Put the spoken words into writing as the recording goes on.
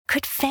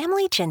Could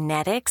family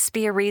genetics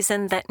be a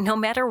reason that no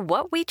matter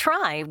what we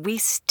try, we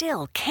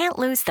still can't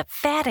lose the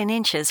fat and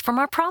inches from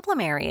our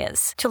problem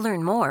areas? To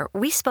learn more,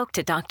 we spoke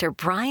to Dr.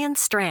 Brian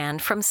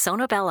Strand from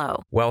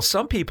Sonobello. While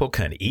some people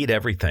can eat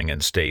everything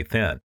and stay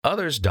thin,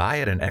 others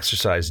diet and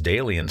exercise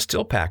daily and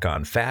still pack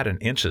on fat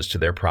and inches to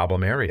their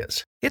problem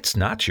areas. It's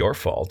not your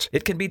fault.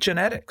 It can be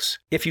genetics.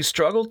 If you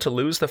struggle to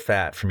lose the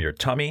fat from your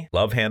tummy,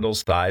 love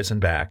handles, thighs, and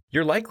back,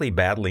 you're likely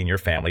battling your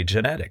family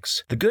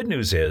genetics. The good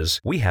news is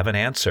we have an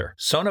answer.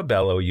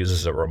 Sonobello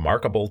uses a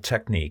remarkable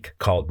technique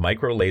called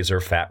micro-laser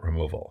fat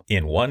removal.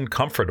 In one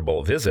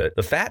comfortable visit,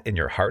 the fat in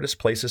your hardest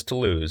places to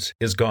lose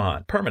is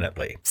gone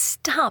permanently.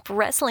 Stop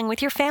wrestling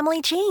with your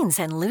family genes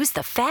and lose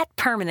the fat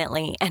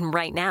permanently. And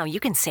right now,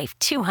 you can save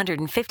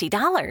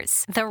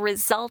 $250. The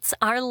results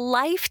are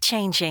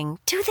life-changing.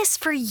 Do this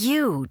for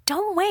you.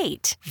 Don't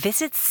wait.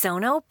 Visit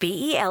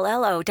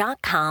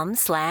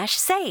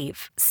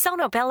sonobello.com/save.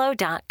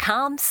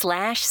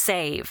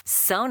 sonobello.com/save.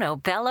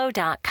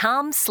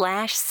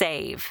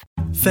 sonobello.com/save.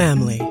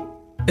 Family.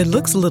 It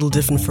looks a little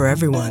different for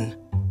everyone.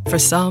 For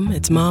some,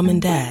 it's mom and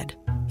dad.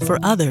 For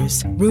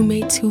others,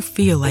 roommates who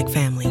feel like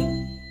family.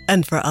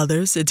 And for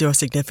others, it's your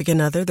significant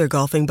other, their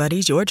golfing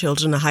buddies, your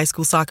children, a high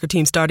school soccer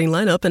team starting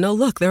lineup, and oh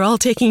look, they're all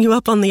taking you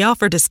up on the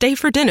offer to stay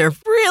for dinner,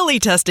 really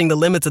testing the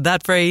limits of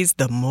that phrase,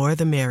 the more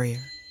the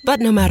merrier. But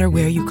no matter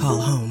where you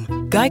call home,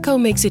 Geico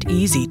makes it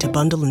easy to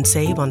bundle and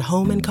save on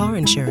home and car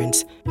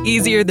insurance.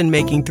 Easier than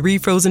making 3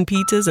 frozen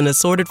pizzas and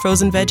assorted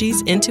frozen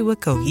veggies into a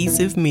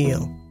cohesive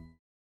meal.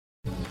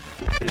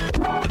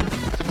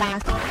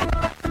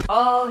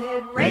 All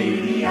Hit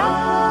Radio.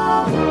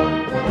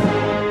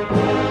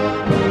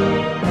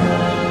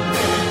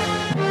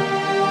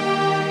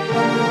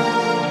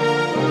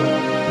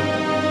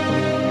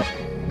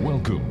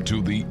 Welcome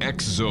to the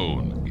X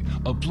Zone,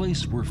 a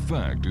place where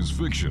fact is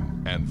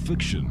fiction and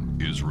fiction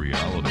is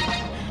reality.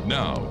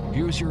 Now,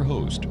 here's your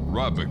host,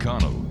 Rob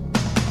McConnell.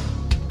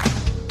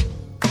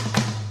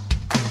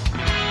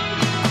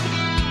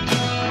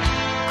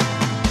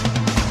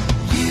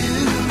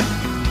 You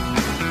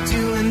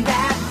doing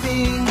that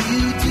thing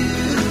you do,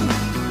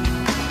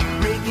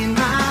 breaking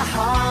my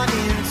heart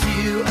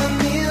into a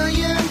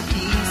million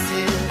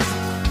pieces,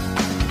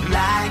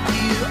 like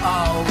you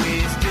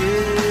always do.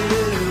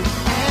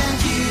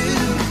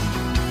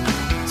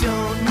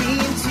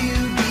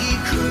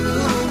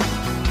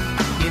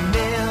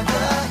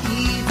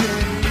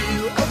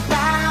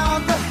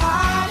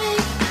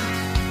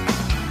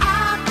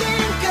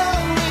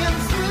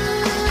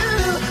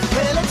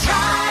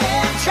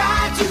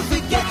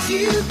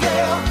 You,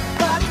 girl,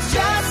 but it's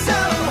just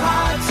so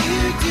hard to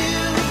do.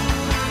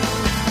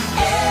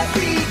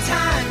 Every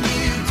time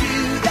you do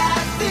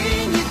that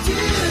thing you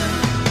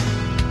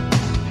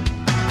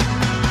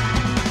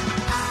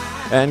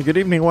do. And good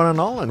evening, one and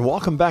all, and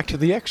welcome back to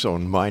the X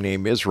Zone. My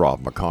name is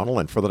Rob McConnell,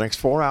 and for the next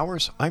 4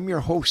 hours, I'm your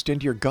host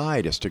and your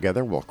guide as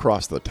together we'll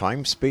cross the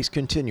time-space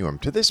continuum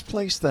to this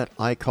place that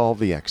I call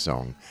the X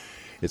Zone.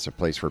 It's a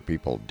place where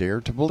people dare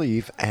to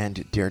believe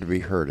and dare to be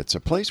heard. It's a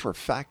place where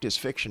fact is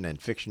fiction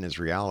and fiction is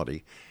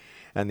reality.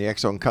 And the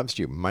X Zone comes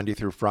to you Monday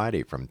through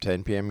Friday from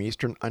 10 p.m.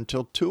 Eastern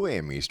until 2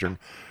 a.m. Eastern,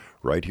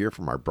 right here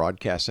from our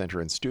broadcast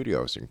center and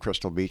studios in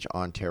Crystal Beach,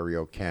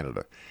 Ontario,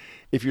 Canada.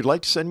 If you'd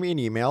like to send me an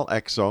email,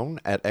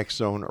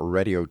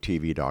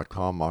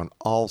 xzone@xzoneradiotv.com, on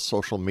all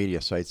social media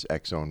sites,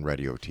 Xzone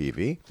Radio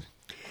TV.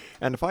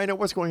 And to find out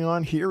what's going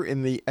on here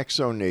in the X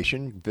Zone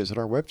Nation, visit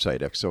our website,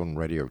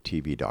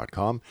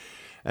 xzoneradiotv.com.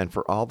 And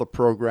for all the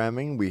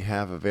programming we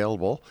have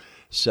available,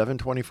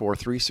 7/24,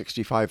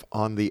 365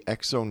 on the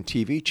X Zone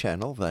TV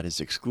channel that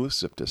is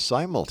exclusive to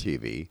Simul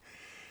TV.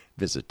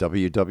 Visit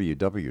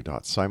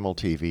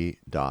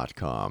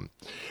www.simultv.com.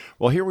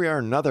 Well, here we are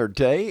another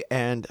day,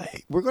 and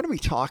we're going to be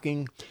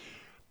talking,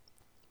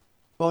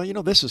 well, you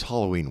know, this is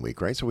Halloween week,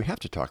 right? So we have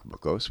to talk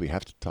about ghosts. We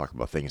have to talk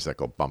about things that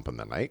go bump in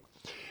the night.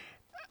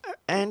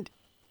 And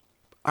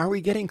are we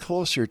getting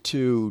closer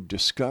to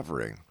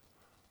discovering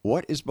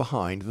what is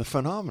behind the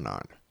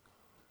phenomenon?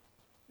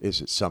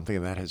 Is it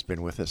something that has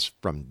been with us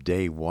from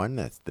day one,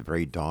 at the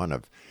very dawn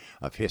of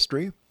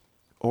history?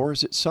 Or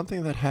is it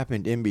something that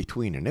happened in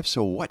between? And if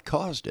so, what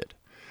caused it?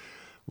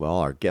 Well,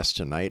 our guests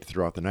tonight,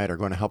 throughout the night, are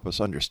going to help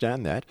us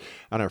understand that.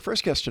 And our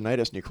first guest tonight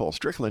is NICOLE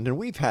Strickland, and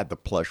we've had the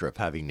pleasure of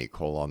having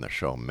NICOLE on the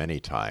show many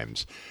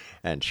times.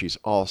 And she's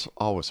also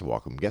always a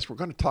welcome guest. We're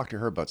going to talk to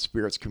her about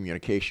spirits,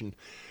 communication,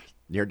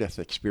 near-death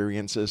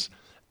experiences,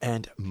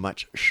 and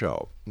much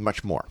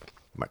more.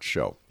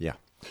 Yeah.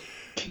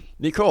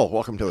 NICOLE,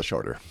 welcome to the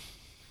show, dear.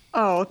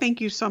 Oh, thank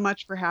you so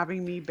much for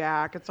having me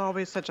back. It's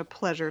always such a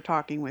pleasure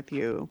talking with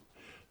you.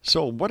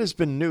 So what has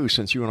been new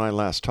since you and I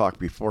last talked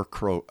before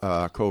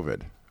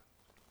COVID?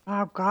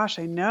 Oh, gosh,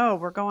 I know.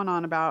 We're going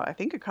on about, I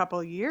think, a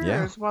couple years.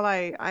 Yeah. Well,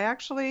 I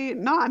actually,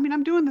 no, I mean,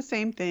 I'm doing the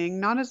same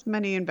thing. Not as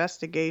many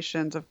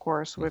investigations, of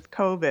course, with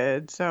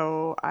COVID.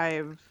 So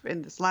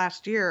in this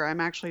last year, I'm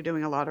actually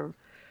doing a lot of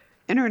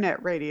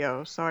internet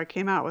radio. So I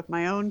came out with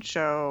my own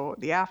show,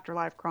 The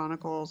Afterlife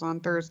Chronicles, on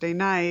Thursday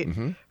night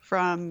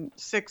from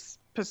 6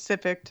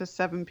 Pacific to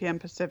 7 p.m.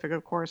 Pacific,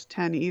 of course,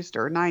 10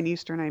 Eastern, 9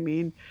 Eastern, I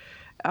mean.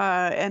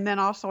 And then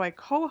also I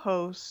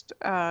co-host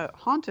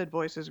Haunted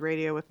Voices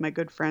Radio with my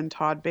good friend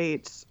Todd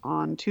Bates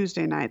on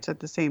Tuesday nights at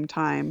the same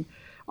time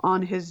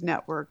on his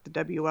network, the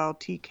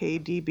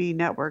WLTKDB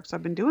network. So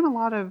I've been doing a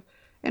lot of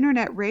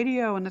internet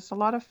radio, and it's a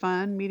lot of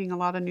fun, meeting a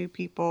lot of new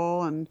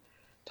people and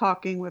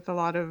talking with a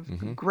lot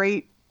of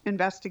great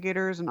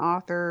investigators and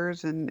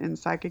authors and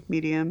psychic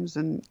mediums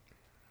and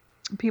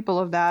people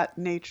of that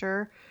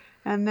nature.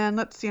 And then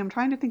let's see, I'm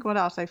trying to think what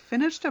else. I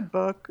finished a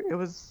book. It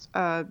was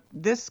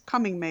this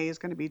coming May is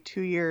going to be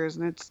 2 years,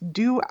 and it's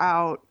due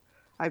out,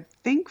 I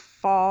think,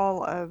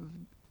 fall of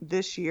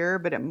this year,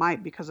 but it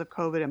might, because of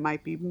COVID, it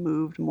might be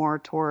moved more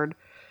toward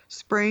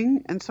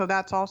spring. And so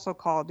that's also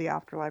called The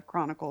Afterlife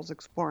Chronicles,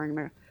 exploring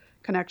the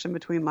connection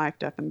between life,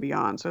 death, and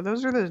beyond. So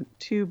those are the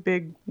two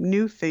big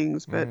new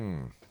things, but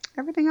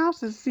everything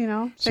else is,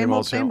 same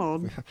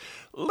old.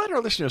 Let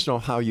our listeners know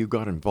how you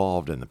got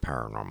involved in the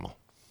paranormal.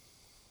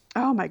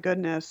 Oh my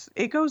goodness.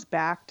 It goes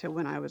back to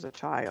when I was a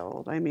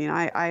child. I mean,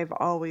 I've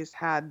always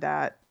had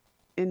that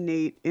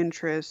innate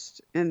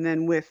interest. And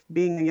then with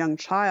being a young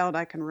child,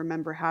 I can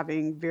remember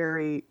having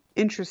very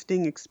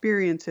interesting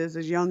experiences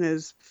as young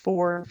as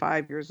 4 or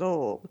 5 years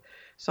old.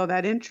 So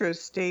that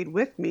interest stayed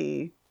with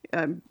me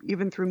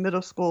even through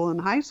middle school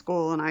and high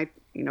school. And I,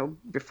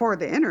 before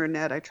the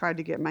internet, I tried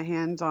to get my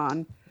hands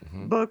on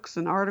books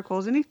and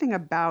articles, anything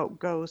about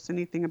ghosts,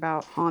 anything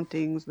about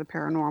hauntings, the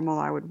paranormal,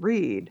 I would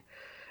read.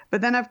 But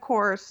then, of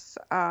course,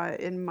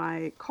 in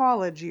my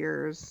college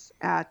years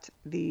at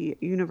the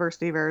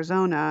University of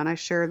Arizona, and I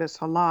share this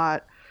a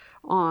lot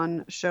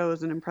on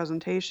shows and in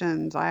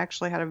presentations, I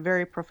actually had a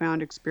very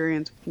profound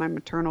experience with my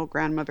maternal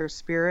grandmother's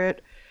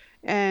spirit.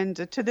 And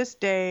to this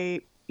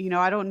day,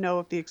 I don't know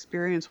if the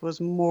experience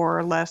was more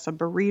or less a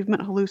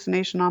bereavement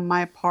hallucination on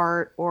my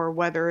part, or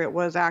whether it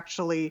was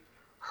actually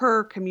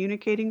her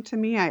communicating to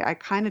me. I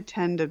kind of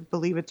tend to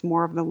believe it's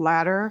more of the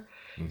latter.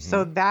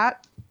 So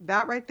that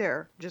right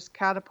there just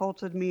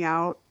catapulted me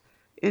out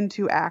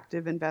into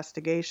active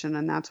investigation.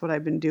 And that's what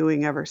I've been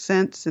doing ever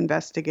since,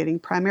 investigating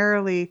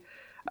primarily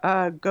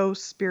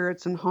ghosts,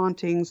 spirits, and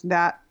hauntings,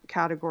 that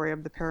category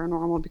of the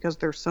paranormal, because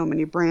there's so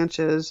many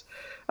branches,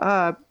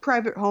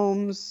 private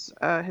homes,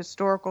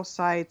 historical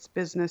sites,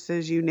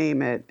 businesses, you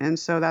name it. And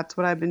so that's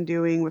what I've been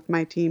doing with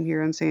my team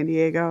here in San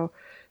Diego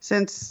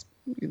since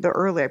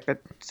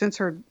since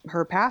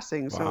her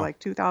passing. Wow. So like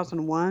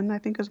 2001, I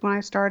think, is when I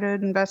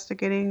started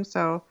investigating.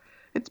 So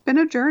it's been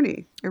a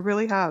journey. It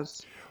really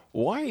has.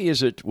 Why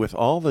is it, with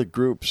all the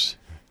groups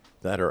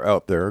that are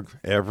out there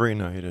every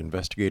night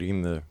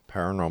investigating the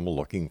paranormal,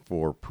 looking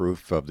for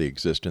proof of the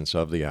existence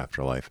of the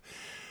afterlife,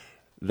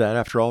 that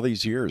after all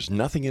these years,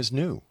 nothing is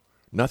new?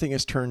 Nothing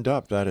is turned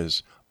up that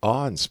is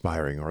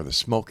awe-inspiring or the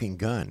smoking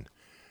gun.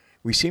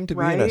 We seem to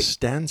be in a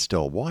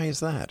standstill. Why is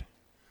that?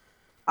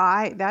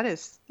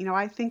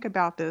 I think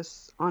about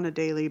this on a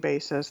daily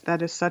basis.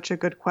 That is such a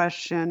good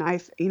question.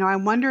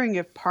 I'm wondering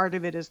if part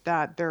of it is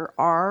that there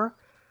are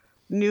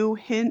new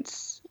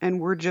hints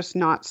and we're just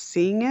not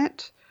seeing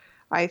it.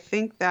 I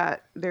think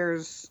that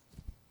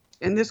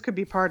and this could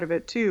be part of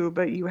it too,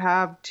 but you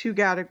have two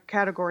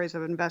categories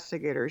of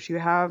investigators. You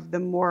have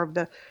more of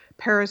the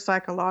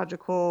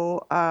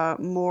parapsychological,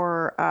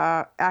 more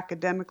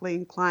academically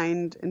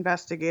inclined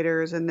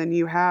investigators, and then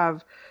you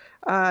have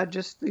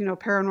just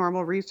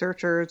paranormal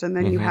researchers, and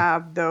then you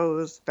have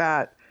those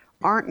that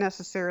aren't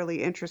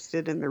necessarily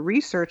interested in the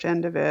research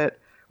end of it,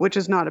 which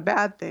is not a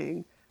bad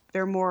thing.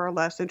 They're more or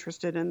less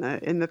interested in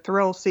the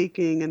thrill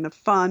seeking and the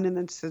fun and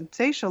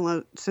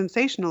the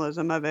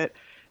sensationalism of it.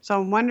 So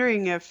I'm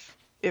wondering if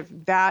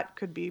that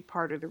could be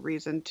part of the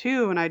reason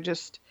too. And I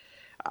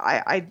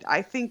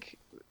think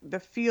the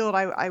field,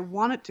 I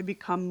want it to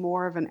become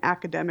more of an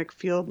academic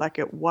field like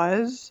it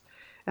was.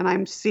 And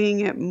I'm seeing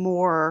it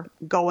more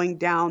going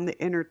down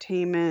the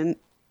entertainment,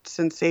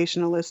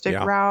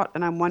 sensationalistic route.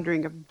 And I'm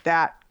wondering if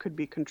that could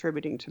be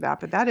contributing to that.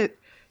 But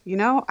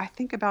I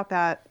think about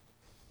that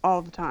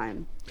all the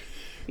time.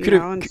 Could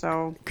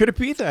it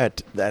be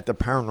that the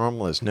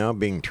paranormal is now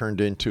being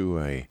turned into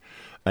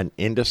an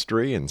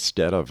industry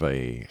instead of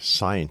a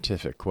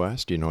scientific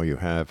quest? You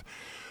have,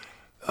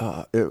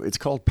 it's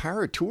called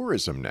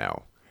paratourism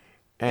now.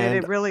 And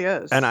it really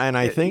is. And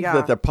I think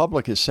that the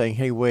public is saying,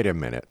 hey, wait a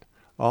minute.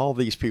 All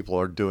these people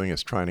are doing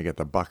is trying to get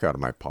the buck out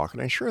of my pocket.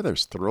 And sure,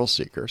 there's thrill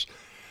seekers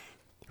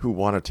who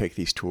want to take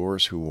these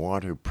tours, who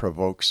want to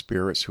provoke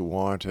spirits, who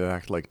want to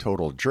act like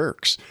total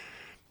jerks.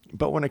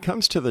 But when it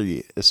comes to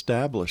the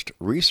established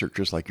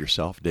researchers like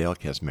yourself, Dale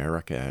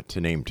Kaczmarek, to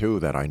name two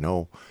that I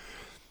know,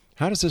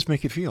 how does this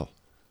make you feel?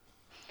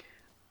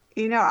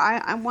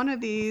 I'm one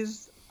of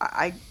these.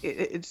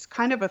 It's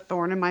kind of a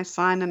thorn in my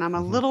side, and I'm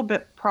a little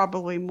bit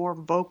probably more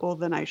vocal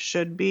than I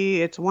should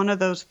be. It's one of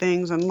those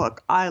things, and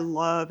look, I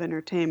love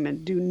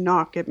entertainment. Do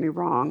not get me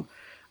wrong.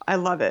 I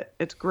love it.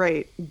 It's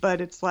great. But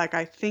it's like,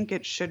 I think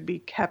it should be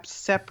kept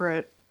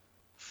separate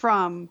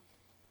from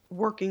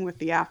working with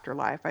the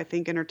afterlife. I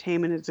think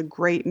entertainment is a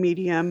great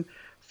medium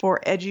for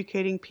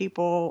educating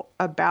people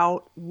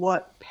about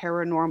what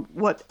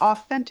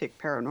authentic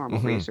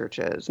paranormal research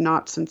is,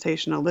 not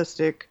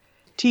sensationalistic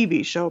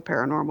TV show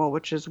paranormal,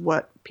 which is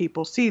what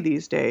people see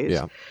these days.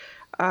 Yeah.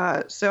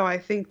 So I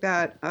think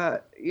that,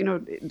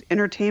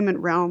 entertainment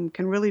realm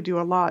can really do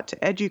a lot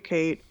to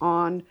educate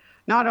on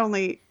not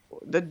only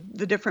the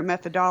different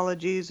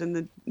methodologies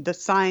and the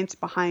science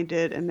behind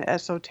it and the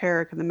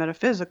esoteric and the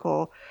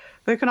metaphysical,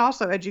 but it can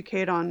also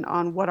educate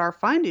on what our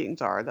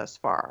findings are thus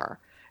far,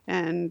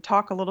 and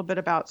talk a little bit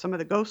about some of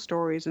the ghost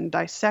stories and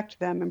dissect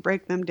them and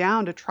break them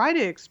down to try to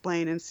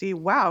explain and see,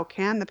 wow,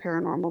 can the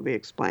paranormal be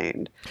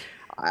explained?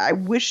 I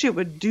wish it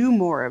would do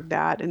more of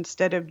that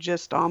instead of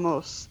just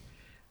almost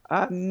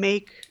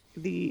make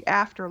the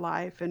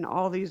afterlife and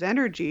all these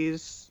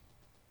energies,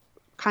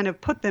 kind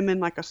of put them in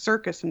like a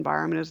circus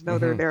environment as though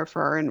they're there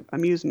for our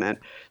amusement.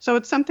 So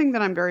it's something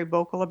that I'm very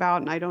vocal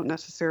about and I don't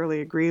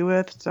necessarily agree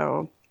with.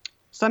 So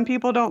some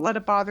people don't let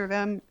it bother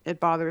them. It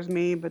bothers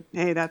me, but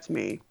hey, that's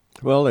me.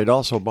 Well, it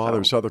also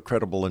bothers other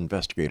credible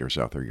investigators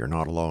out there. You're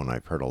not alone.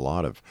 I've heard a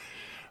lot of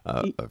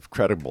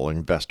credible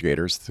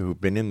investigators who've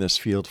been in this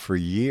field for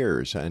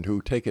years and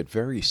who take it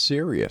very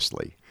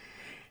seriously.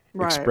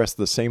 Right. Express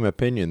the same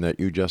opinion that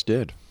you just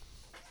did.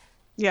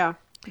 Yeah,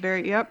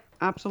 yep,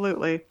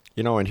 absolutely.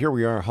 And here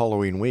we are,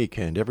 Halloween week,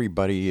 and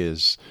everybody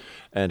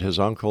and his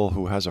uncle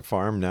who has a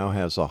farm now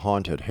has a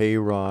haunted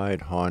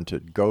hayride,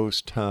 haunted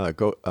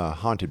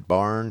haunted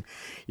barn.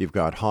 You've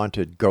got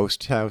haunted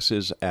ghost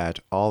houses at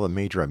all the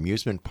major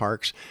amusement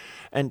parks.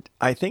 And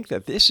I think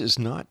that this is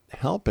not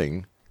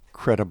helping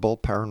credible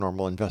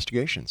paranormal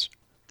investigations.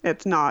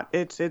 It's not.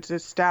 It's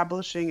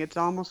establishing, it's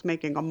almost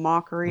making a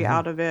mockery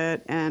out of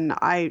it. And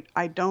I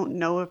don't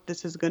know if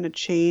this is going to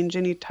change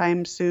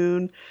anytime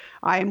soon.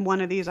 I am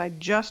one of these. I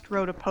just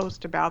wrote a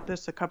post about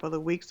this a couple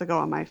of weeks ago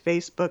on my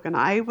Facebook, and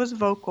I was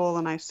vocal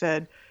and I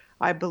said,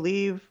 I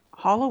believe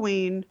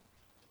Halloween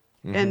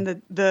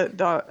and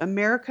the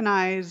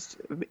Americanized,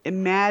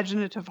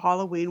 imaginative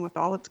Halloween with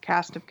all its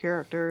cast of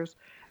characters,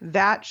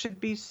 that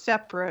should be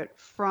separate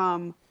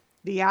from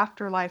the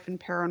afterlife and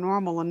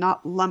paranormal and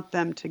not lump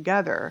them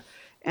together.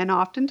 And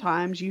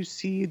oftentimes you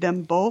see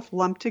them both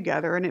lumped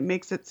together and it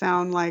makes it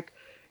sound like,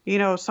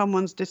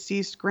 someone's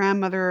deceased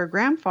grandmother or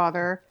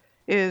grandfather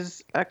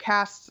is a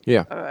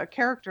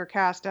character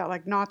cast out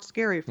like Knott's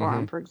Scary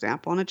Farm, for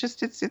example. And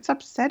it's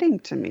upsetting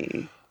to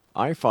me.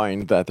 I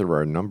find that there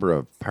are a number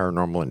of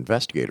paranormal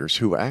investigators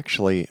who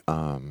actually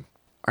are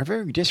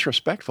very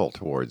disrespectful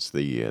towards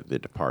the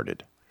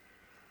departed.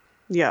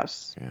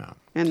 Yes. Yeah.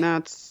 And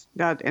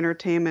that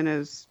entertainment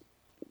is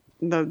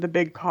the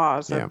big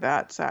cause of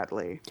that,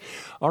 sadly.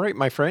 All right,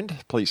 my friend,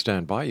 please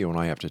stand by. You and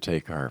I have to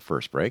take our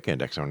first break,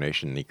 and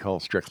Exonation Nicole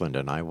Strickland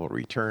and I will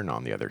return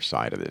on the other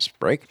side of this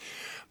break.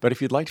 But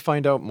if you'd like to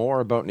find out more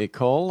about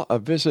Nicole,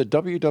 visit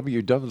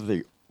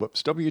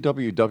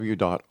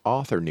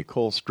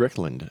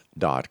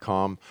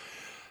www.authornicolestrickland.com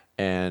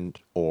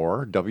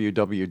or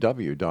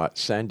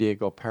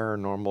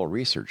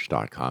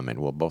www.sandiegoParanormalResearch.com, and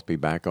we'll both be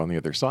back on the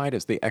other side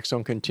as the X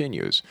Zone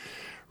continues,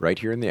 right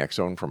here in the X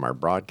Zone from our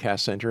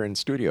broadcast center and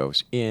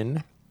studios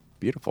in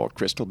beautiful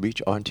Crystal Beach,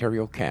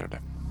 Ontario, Canada.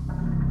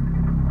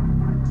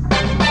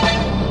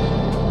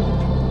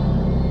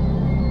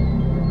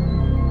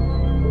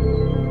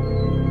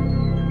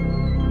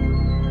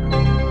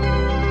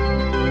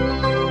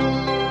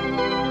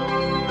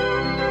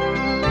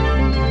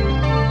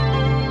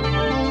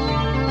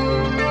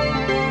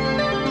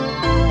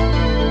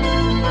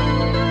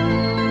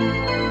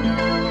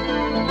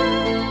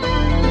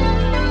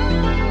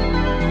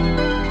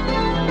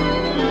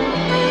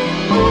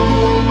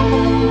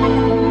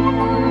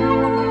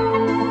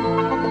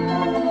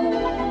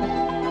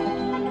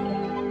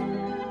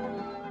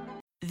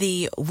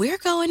 We're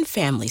going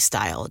family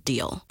style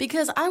deal.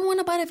 Because I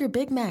want a bite of your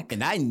Big Mac.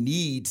 And I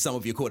need some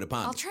of your Quarter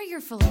Pounder. I'll try your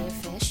filet of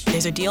fish.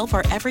 There's a deal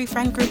for every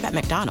friend group at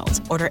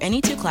McDonald's. Order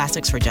any 2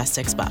 classics for just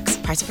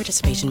 $6. Price of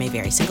participation may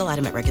vary. Single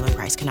item at regular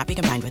price cannot be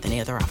combined with any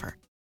other offer.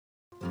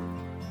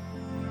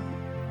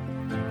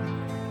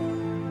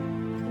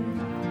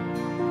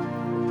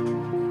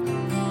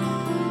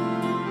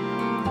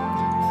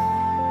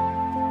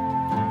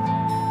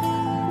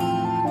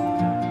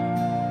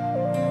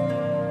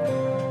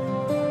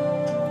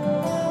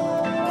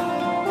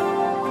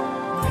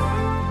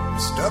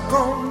 Stuck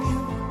on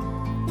you.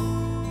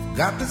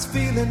 Got this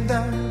feeling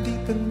down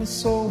deep in my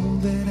soul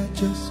that I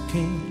just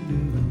can't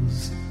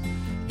lose.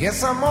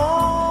 Guess I'm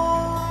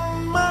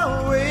on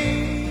my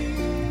way.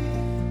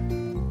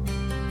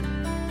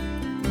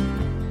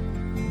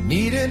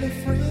 Needing a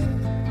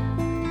friend.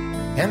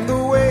 And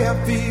the way I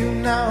feel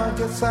now, I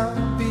guess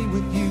I'll be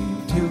with you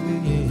till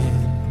the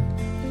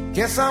end.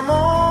 Guess I'm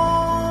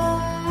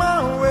on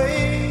my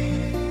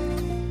way.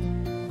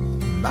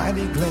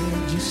 Mighty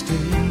glad you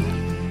stayed.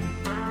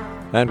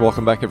 And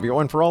welcome back,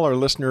 everyone. For all our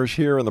listeners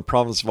here in the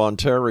province of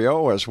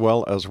Ontario, as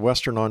well as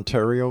Western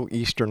Ontario,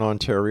 Eastern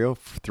Ontario,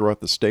 throughout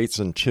the states,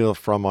 and chill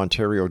from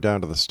Ontario down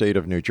to the state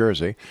of New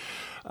Jersey,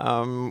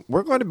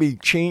 We're going to be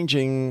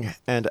changing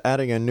and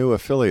adding a new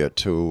affiliate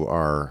to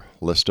our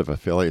list of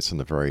affiliates in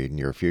the very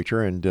near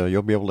future, and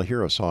you'll be able to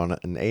hear us on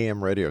an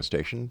AM radio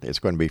station. It's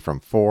going to be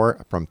from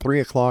 3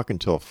 o'clock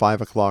until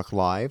 5 o'clock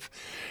live,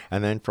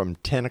 and then from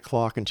 10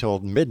 o'clock until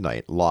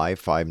midnight live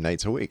 5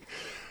 nights a week.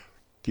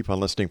 Keep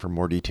on listening for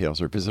more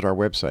details or visit our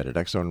website at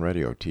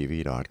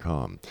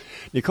xzoneradiotv.com.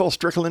 Nicole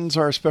Strickland's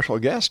our special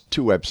guest.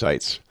 2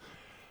 websites.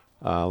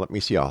 Let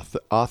me see,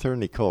 author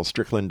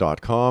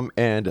NicoleStrickland.com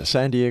and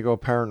San Diego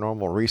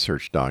Paranormal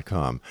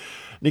Research.com.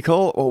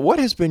 Nicole, what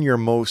has been your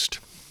most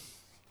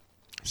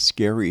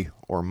scary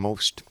or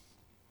most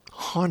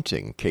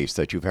haunting case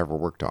that you've ever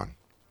worked on?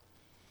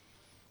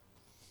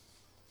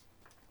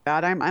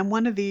 I'm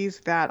one of these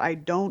that I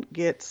don't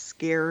get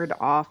scared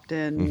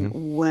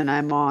often when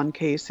I'm on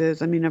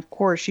cases. I mean, of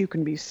course, you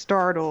can be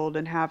startled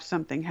and have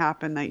something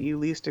happen that you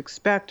least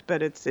expect,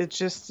 but it's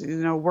just,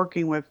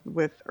 working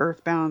with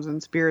earthbounds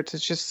and spirits,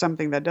 it's just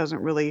something that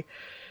doesn't really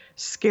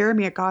scare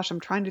me. Gosh,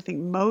 I'm trying to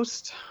think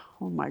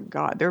oh my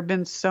God, there have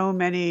been so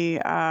many,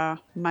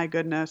 my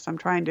goodness, I'm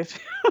trying to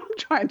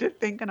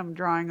think and I'm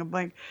drawing a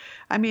blank.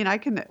 I mean, I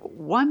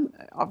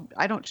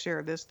don't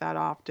share this that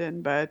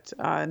often, but,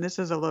 and this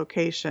is a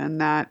location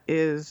that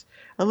is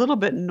a little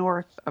bit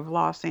north of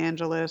Los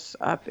Angeles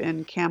up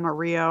in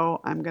Camarillo.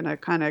 I'm going to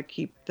kind of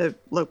keep the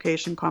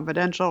location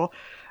confidential.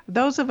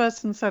 Those of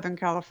us in Southern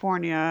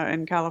California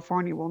and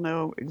California will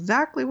know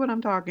exactly what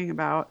I'm talking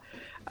about.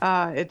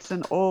 It's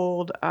an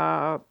old,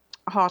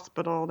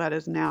 hospital that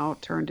is now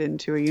turned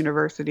into a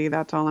university.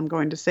 That's all I'm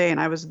going to say. And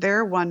I was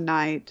there one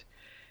night,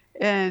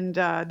 and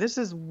this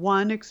is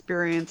one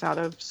experience out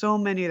of so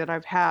many that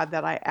I've had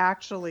that I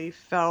actually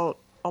felt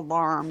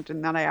alarmed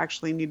and that I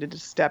actually needed to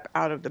step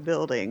out of the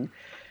building.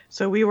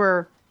 So we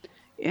were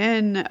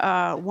in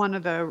one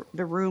of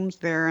the rooms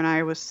there, and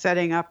I was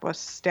setting up a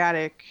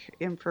static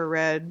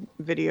infrared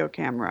video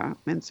camera.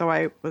 And so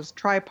I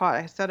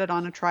set it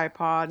on a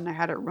tripod and I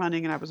had it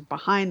running, and I was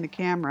behind the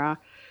camera.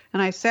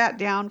 And I sat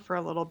down for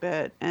a little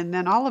bit, and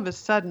then all of a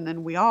sudden,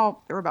 and there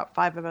were about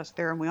 5 of us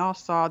there, and we all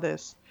saw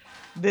this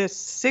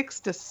 6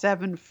 to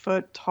 7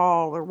 foot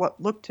tall, or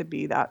what looked to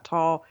be that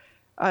tall,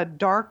 a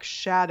dark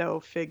shadow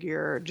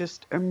figure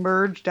just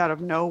emerged out of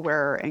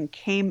nowhere and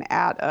came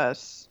at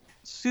us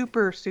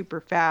super,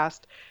 super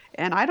fast.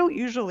 And I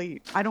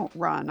don't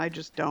run, I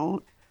just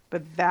don't.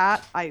 But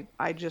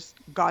I just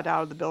got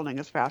out of the building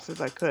as fast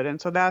as I could.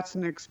 And so that's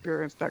an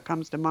experience that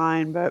comes to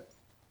mind. But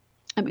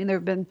I mean, there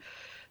have been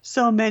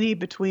so many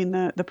between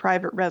the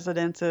private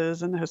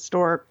residences and the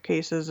historic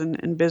cases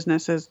and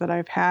businesses that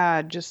I've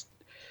had, just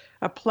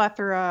a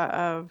plethora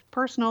of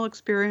personal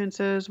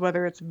experiences,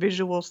 whether it's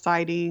visual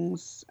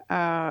sightings,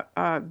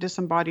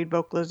 disembodied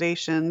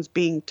vocalizations,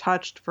 being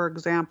touched, for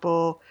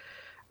example.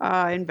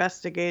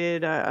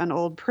 Investigated an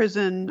old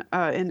prison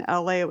in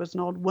LA. It was an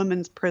old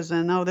women's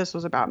prison. This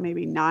was about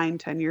maybe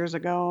 9-10 years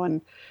ago. And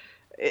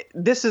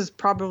this is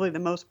probably the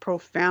most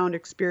profound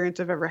experience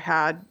I've ever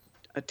had.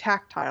 A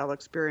tactile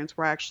experience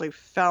where I actually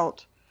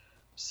felt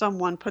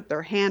someone put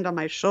their hand on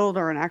my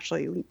shoulder and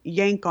actually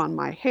yank on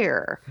my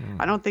hair.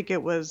 I don't think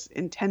it was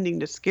intending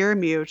to scare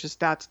me. It was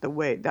just that's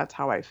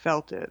how I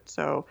felt it.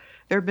 So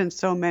there have been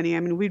so many. I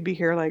mean, we'd be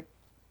here like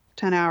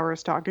 10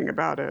 hours talking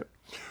about it.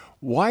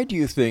 Why do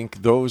you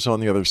think those on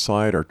the other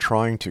side are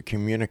trying to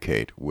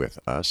communicate with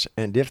us?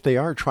 And if they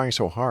are trying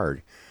so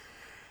hard,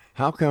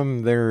 how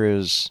come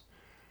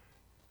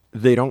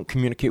they don't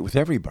communicate with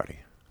everybody?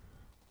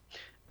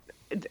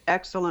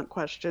 Excellent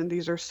question.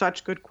 These are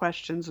such good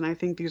questions, and I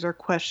think these are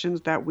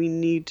questions that we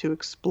need to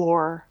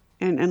explore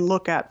and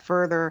look at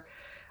further.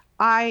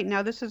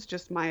 Now this is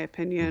just my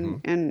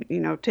opinion, and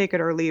take it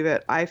or leave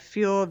it. I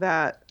feel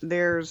that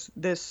there's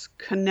this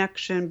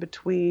connection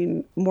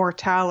between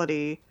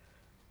mortality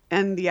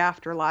and the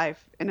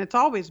afterlife, and it's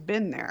always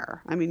been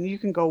there. I mean, you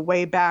can go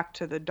way back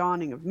to the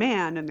dawning of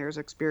man, and there's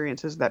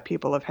experiences that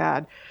people have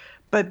had.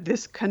 But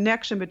this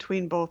connection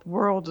between both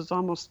worlds is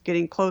almost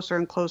getting closer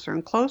and closer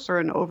and closer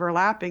and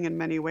overlapping in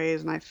many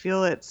ways. And I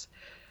feel it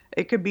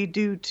could be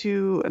due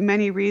to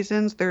many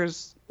reasons.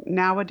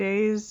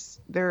 Nowadays,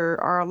 there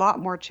are a lot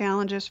more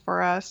challenges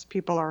for us.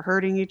 People are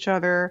hurting each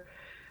other.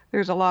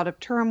 There's a lot of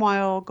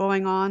turmoil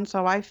going on.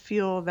 So I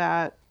feel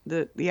that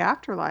the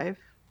afterlife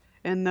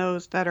and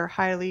those that are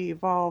highly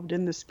evolved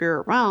in the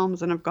spirit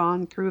realms and have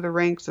gone through the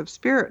ranks of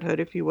spirithood,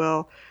 if you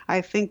will, I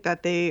think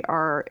that they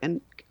are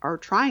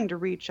trying to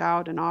reach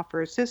out and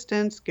offer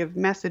assistance, give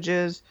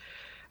messages,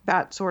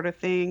 that sort of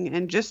thing.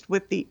 And just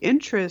with the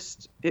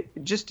interest,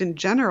 just in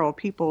general,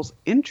 people's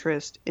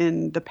interest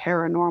in the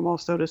paranormal,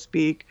 so to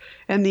speak,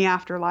 and the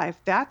afterlife,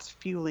 that's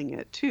fueling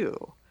it too.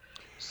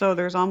 So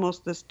there's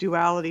almost this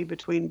duality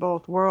between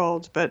both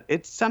worlds, but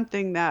it's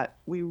something that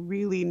we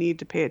really need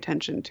to pay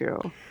attention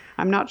to.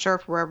 I'm not sure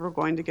if we're ever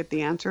going to get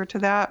the answer to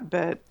that,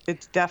 but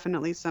it's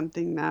definitely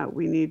something that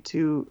we need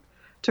to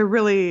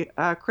really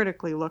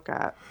critically look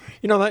at.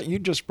 That you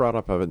just brought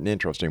up an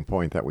interesting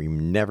point that we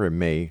never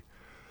may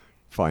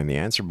find the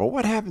answer. But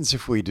what happens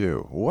if we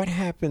do? What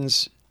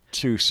happens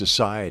to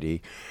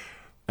society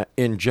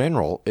in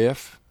general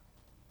if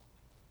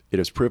it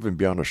is proven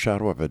beyond a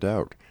shadow of a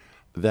doubt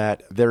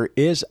that there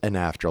is an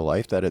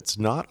afterlife, that it's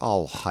not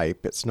all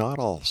hype, it's not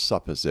all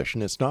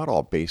supposition, it's not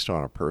all based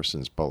on a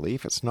person's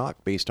belief, it's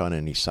not based on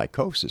any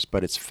psychosis,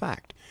 but it's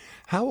fact.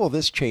 How will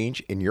this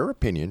change, in your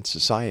opinion,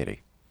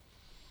 society?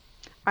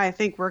 I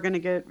think we're going to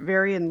get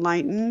very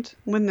enlightened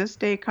when this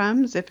day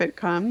comes. If it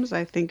comes,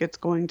 I think it's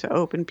going to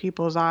open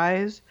people's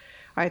eyes.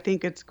 I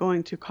think it's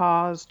going to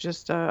cause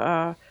just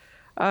a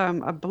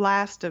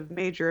blast of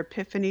major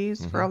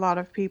epiphanies for a lot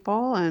of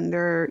people, and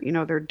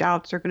their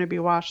doubts are going to be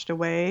washed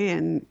away,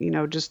 and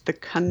just the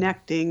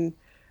connecting.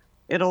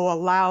 It'll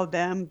allow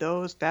them,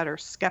 those that are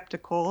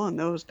skeptical and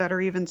those that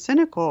are even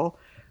cynical,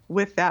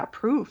 with that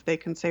proof, they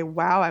can say,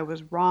 wow, I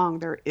was wrong.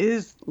 There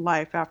is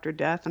life after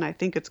death. And I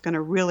think it's going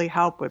to really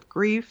help with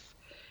grief.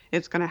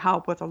 It's going to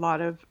help with a lot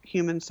of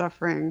human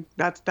suffering.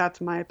 That's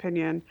my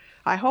opinion.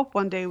 I hope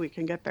one day we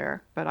can get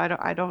there, but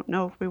I don't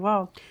know if we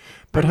will.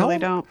 But I really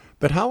don't.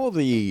 But how will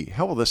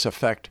this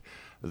affect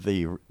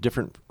the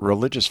different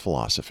religious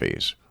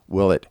philosophies?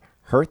 Will it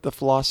hurt the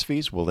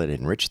philosophies? Will it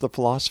enrich the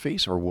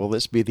philosophies? Or will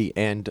this be the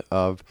end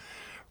of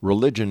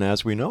religion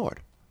as we know it?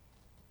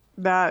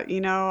 That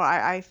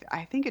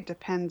I think it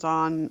depends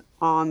on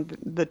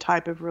the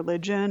type of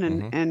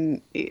religion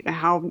and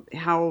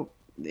how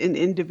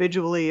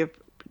individually, if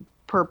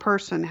per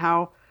person,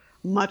 how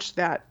much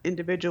that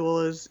individual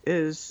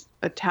is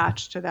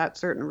attached to that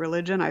certain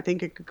religion. I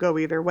think it could go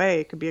either way.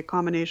 It could be a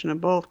combination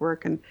of both, where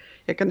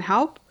it can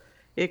help.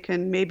 It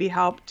can maybe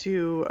help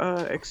to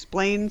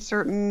explain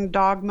certain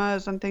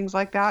dogmas and things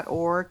like that,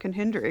 or it can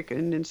hinder it.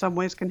 And in some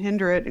ways, can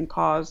hinder it and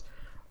cause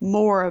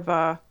more of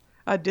a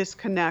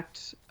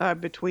disconnect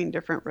between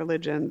different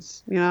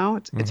religions.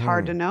 It's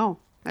hard to know.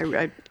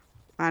 I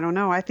don't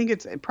know. I think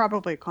it's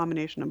probably a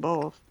combination of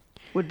both,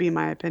 would be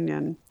my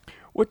opinion.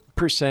 What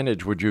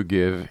percentage would you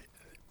give,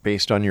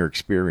 based on your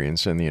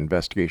experience and the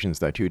investigations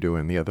that you do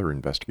and the other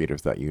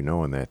investigators that you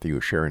know and that you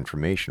share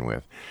information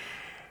with,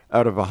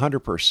 out of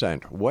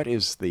 100%, what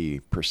is the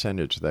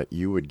percentage that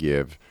you would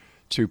give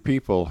to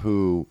people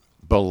who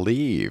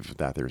believe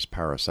that there's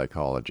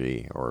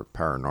parapsychology or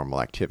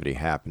paranormal activity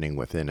happening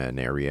within an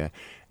area,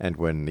 and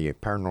when the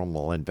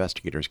paranormal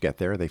investigators get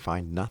there, they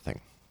find nothing?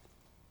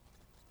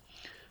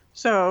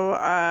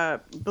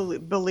 So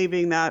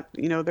believing that,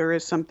 there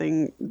is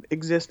something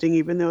existing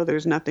even though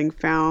there's nothing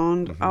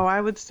found. Oh, I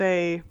would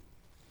say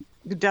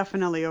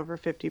definitely over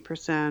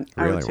 50%. Really?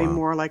 I would say Wow.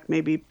 more like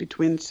maybe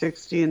between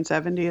 60 and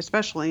 70,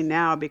 especially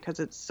now because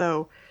it's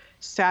so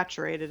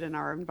saturated in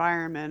our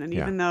environment. And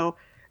even though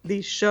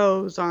these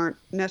shows aren't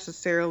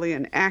necessarily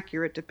an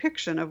accurate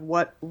depiction of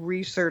what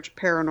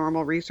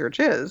paranormal research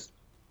is,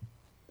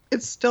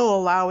 it's still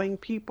allowing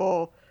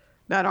people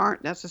that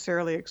aren't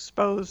necessarily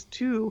exposed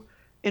to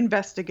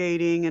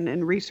investigating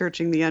and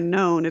researching the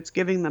unknown. It's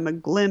giving them a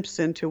glimpse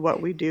into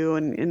what we do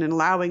and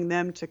allowing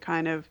them to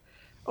kind of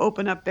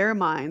open up their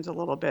minds a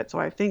little bit. So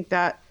I think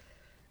that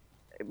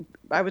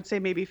I would say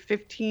maybe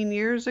 15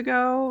 years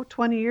ago,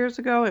 20 years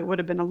ago, it would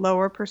have been a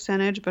lower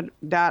percentage, but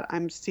that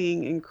I'm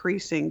seeing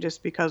increasing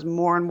just because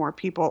more and more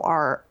people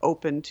are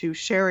open to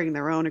sharing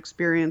their own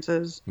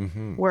experiences,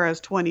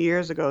 whereas 20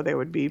 years ago, they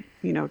would be,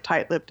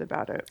 tight-lipped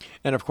about it.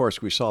 And of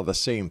course, we saw the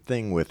same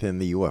thing within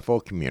the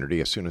UFO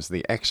community as soon as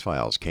the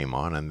X-Files came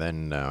on, and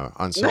then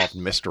Unsolved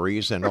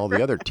Mysteries and all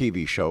the other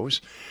TV shows,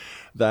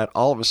 that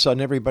all of a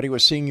sudden everybody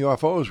was seeing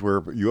UFOs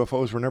where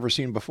UFOs were never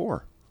seen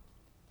before.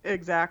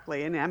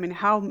 Exactly. And I mean,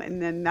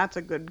 and then that's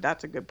a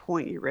good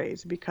point you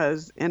raise,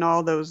 because in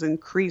all those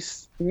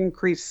increased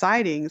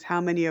sightings,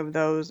 how many of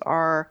those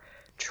are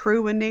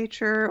true in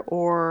nature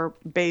or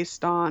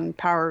based on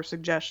power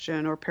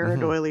suggestion or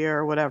pareidolia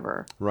or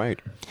whatever?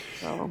 Right.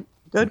 So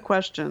good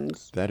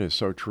questions. That is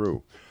so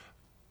true.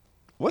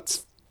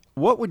 What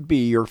would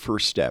be your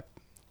first step?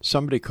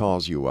 Somebody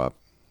calls you up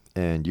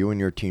and you and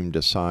your team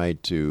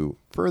decide to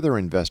further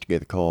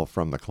investigate the call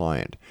from the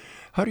client.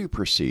 How do you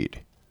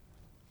proceed?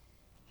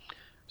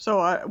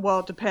 So, well,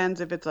 it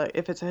depends. If it's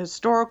a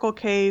historical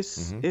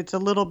case, it's a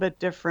little bit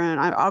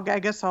different. I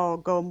guess I'll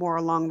go more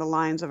along the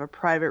lines of a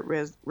private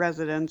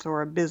residence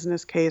or a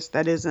business case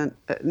that isn't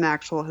an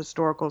actual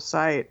historical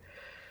site.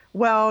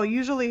 Well,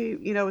 usually,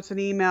 it's an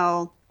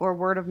email or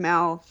word of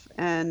mouth,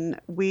 and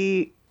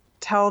we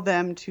tell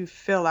them to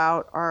fill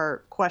out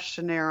our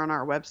questionnaire on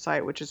our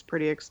website, which is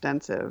pretty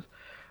extensive.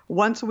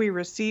 Once we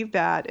receive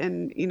that,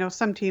 and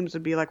some teams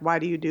would be like, why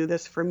do you do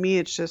this? For me,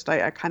 it's just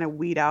I kind of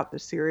weed out the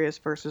serious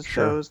versus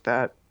those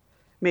that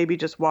maybe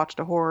just watched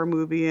a horror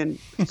movie and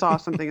saw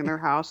something in their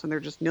house and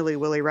they're just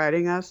nilly-willy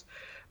writing us.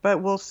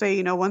 But we'll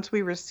say, once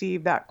we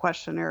receive that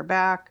questionnaire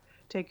back,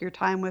 take your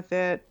time with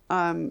it,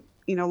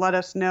 let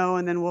us know,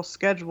 and then we'll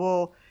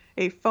schedule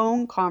a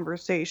phone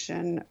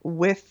conversation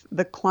with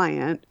the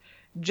client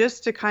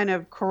just to kind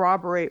of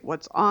corroborate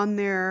what's on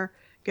there,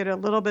 get a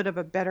little bit of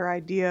a better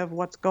idea of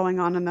what's going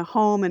on in the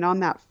home. And on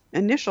that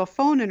initial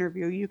phone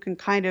interview, you can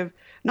kind of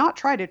not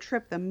try to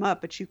trip them up,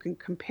 but you can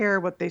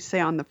compare what they say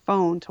on the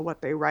phone to what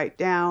they write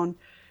down.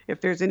 If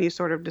there's any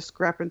sort of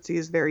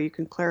discrepancies there, you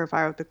can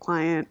clarify with the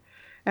client.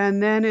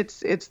 And then it's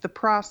the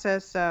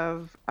process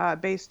of,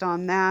 based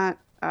on that,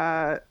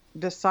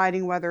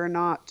 deciding whether or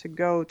not to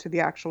go to the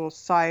actual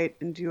site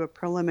and do a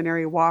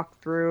preliminary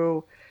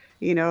walkthrough,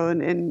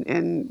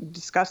 and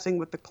discussing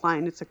with the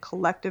client. It's a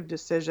collective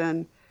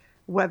decision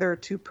whether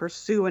to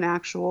pursue an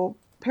actual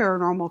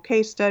paranormal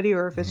case study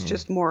or if it's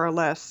just more or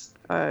less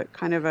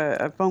kind of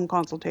a phone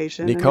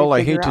consultation. Nicole,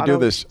 I hate to do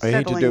this. I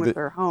hate to do this.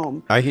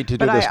 I hate to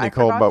do this,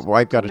 Nicole, but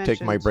I've got to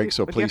take my break,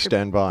 so please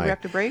stand by. Do we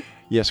have to break?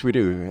 Yes, we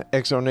do.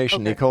 Exonation,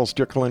 okay. Nicole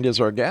Strickland is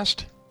our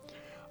guest.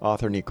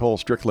 Author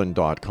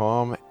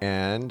NicoleStrickland.com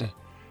and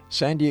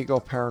San Diego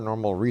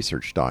Paranormal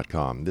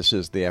Research.com. This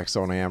is the X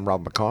Zone. I am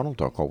Rob McConnell.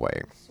 Don't go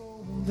away.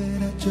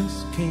 That I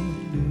just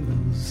can't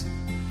lose.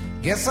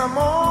 Guess I'm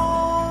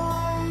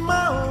on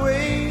my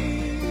way.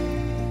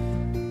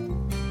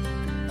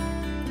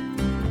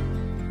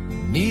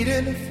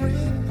 Needed a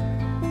friend,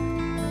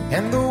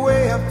 and the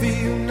way I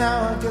feel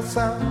now, I guess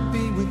I'll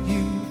be with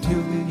you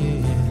till the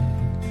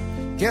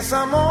end. Guess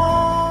I'm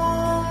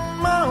on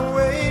my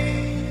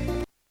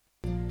way.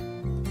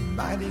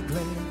 Mighty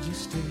glad you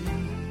stayed.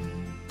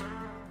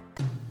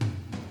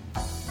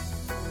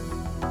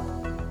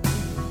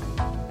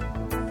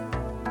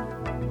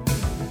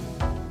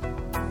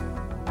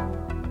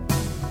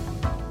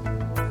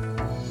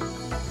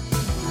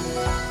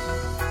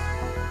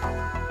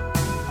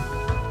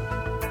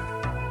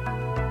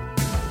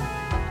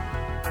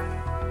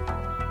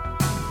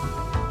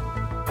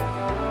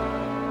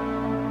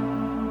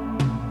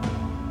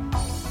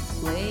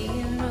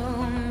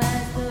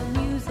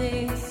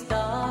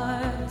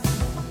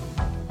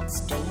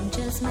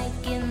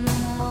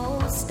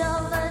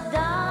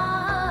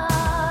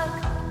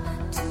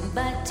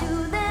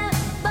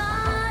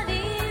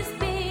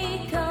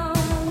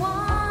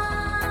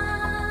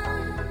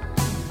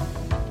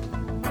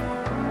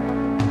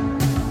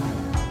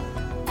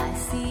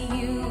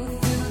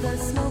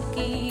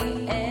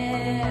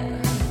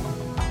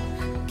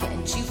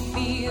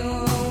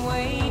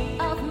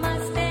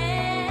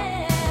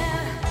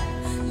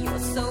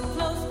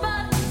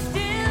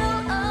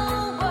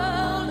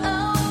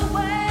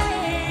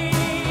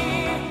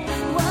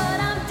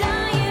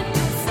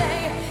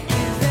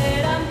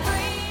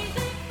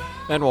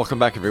 And welcome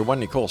back, everyone.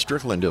 Nicole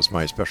Strickland is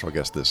my special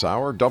guest this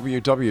hour.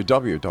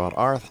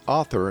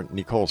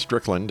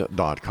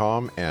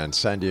 www.authorNicoleStrickland.com and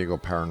San Diego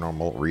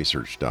Paranormal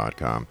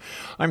Research.com.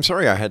 I'm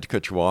sorry I had to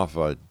cut you off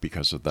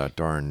because of that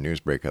darn news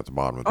break at the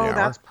bottom of the hour. Oh,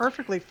 that's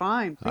perfectly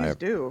fine. Please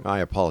do. I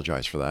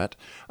apologize for that.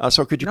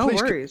 So could you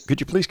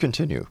please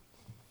continue?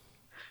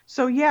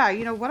 So yeah,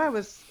 what I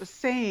was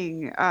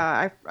saying,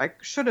 I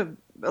should have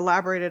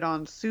elaborated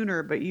on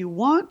sooner, but you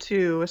want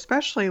to,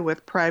 especially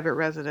with private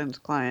residence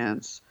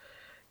clients,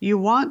 you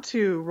want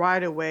to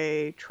right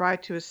away try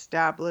to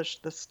establish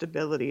the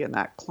stability in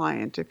that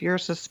client. If you're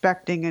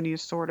suspecting any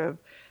sort of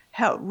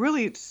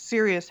really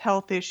serious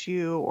health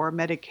issue or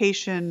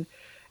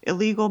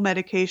illegal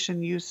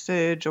medication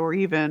usage, or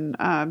even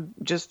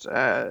just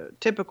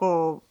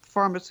typical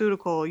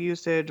pharmaceutical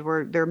usage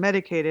where they're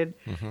medicated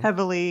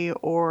heavily,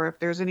 or if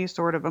there's any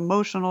sort of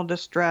emotional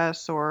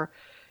distress or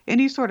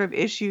any sort of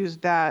issues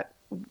that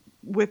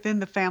within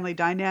the family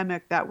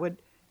dynamic that would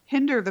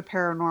hinder the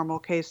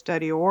paranormal case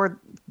study, or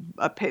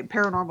a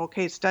paranormal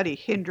case study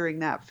hindering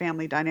that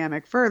family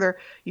dynamic further,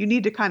 you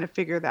need to kind of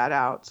figure that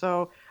out.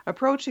 So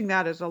approaching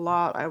that is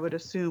I would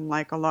assume,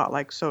 a lot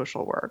like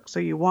social work. So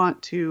you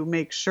want to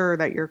make sure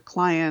that your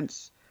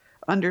clients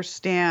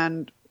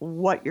understand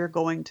what you're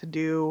going to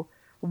do,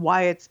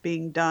 why it's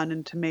being done,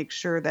 and to make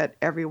sure that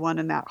everyone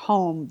in that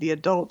home, the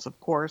adults, of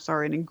course,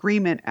 are in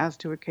agreement as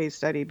to a case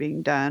study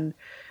being done.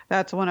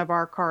 That's one of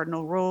our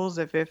cardinal rules.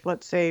 If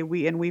let's say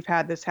we've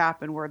had this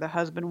happen where the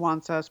husband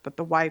wants us, but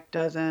the wife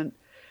doesn't,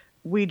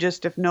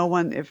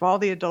 if all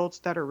the adults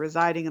that are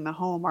residing in the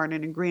home aren't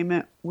in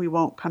agreement, we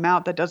won't come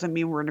out. That doesn't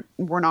mean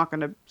we're not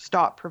going to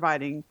stop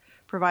providing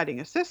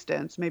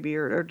assistance, maybe,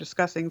 or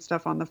discussing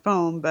stuff on the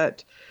phone.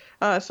 But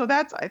so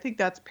I think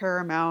that's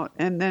paramount.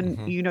 And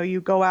then,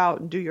 you go out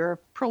and do your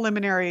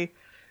preliminary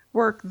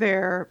work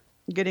there,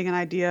 getting an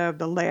idea of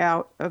the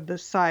layout of the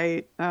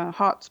site,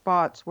 hot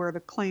spots where the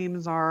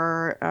claims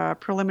are,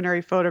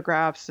 preliminary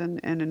photographs and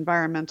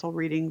environmental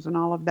readings and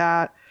all of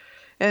that.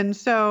 And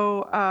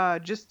so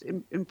just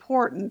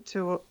important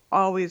to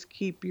always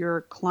keep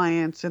your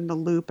clients in the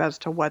loop as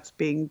to what's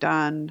being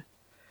done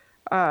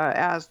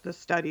as the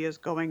study is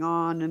going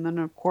on. And then,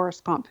 of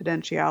course,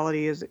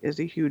 confidentiality is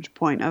a huge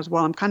point as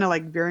well. I'm kind of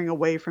veering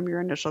away from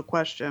your initial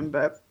question,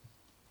 but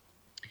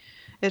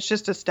it's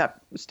just a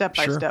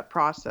step-by-step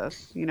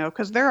process,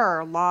 because there are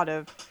a lot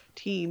of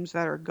teams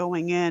that are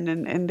going in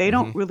and they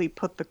don't really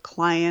put the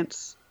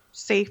client's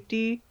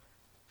safety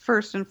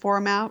first and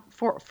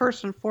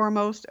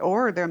foremost,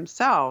 or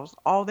themselves.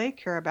 All they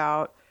care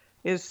about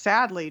is,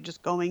 sadly,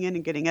 just going in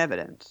and getting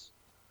evidence,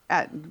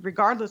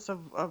 regardless of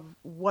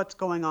what's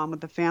going on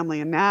with the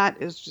family. And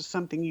that is just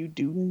something you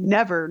do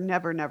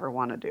never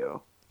want to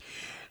do.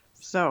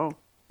 So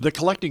the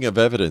collecting of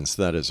evidence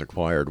that is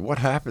acquired, what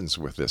happens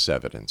with this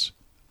evidence?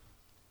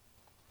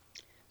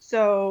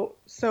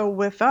 So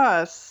with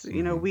us,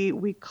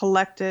 we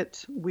collect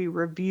it, we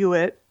review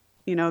it.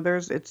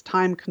 It's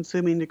time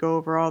consuming to go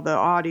over all the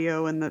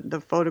audio and the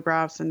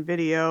photographs and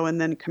video, and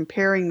then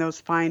comparing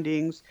those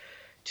findings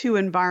to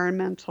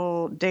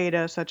environmental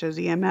data such as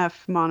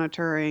EMF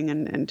monitoring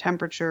and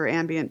temperature,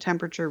 ambient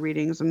temperature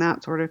readings and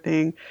that sort of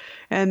thing.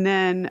 And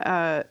then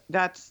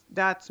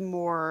that's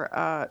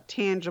more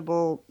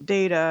tangible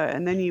data.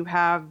 And then you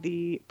have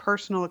the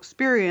personal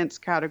experience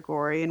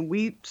category. And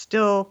we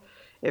still,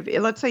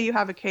 let's say you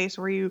have a case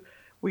where you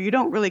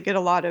don't really get a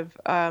lot of,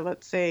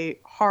 let's say,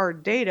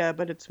 hard data,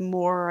 but it's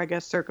more, I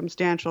guess,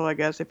 circumstantial, I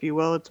guess, if you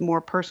will. It's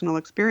more personal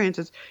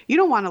experiences. You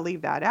don't want to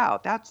leave that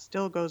out. That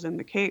still goes in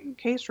the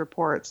case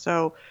report.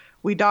 So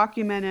we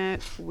document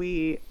it,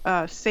 we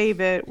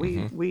save it,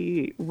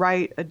 we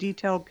write a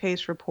detailed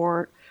case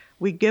report,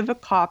 we give a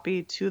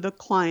copy to the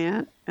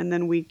client, and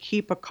then we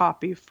keep a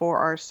copy for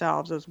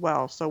ourselves as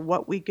well. So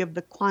what we give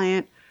the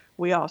client,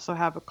 we also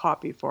have a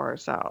copy for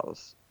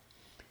ourselves.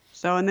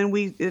 So, and then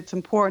it's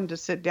important to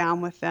sit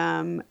down with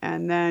them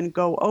and then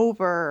go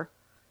over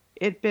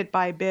it bit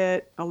by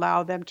bit,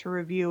 allow them to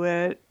review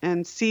it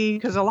and see,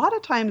 because a lot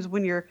of times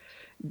when you're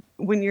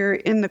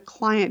in the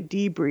client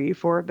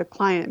debrief or the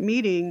client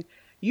meeting,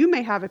 you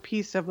may have a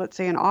piece of, let's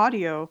say, an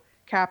audio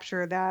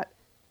capture that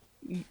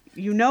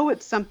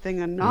it's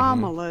something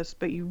anomalous,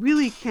 but you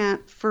really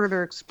can't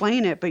further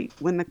explain it. But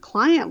when the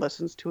client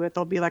listens to it,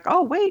 they'll be like,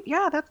 oh, wait,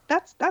 yeah,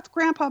 that's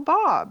Grandpa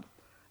Bob.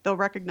 They'll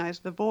recognize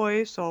the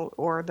voice,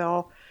 or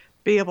they'll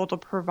be able to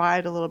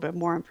provide a little bit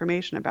more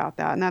information about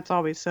that. And that's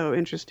always so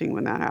interesting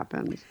when that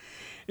happens.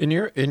 In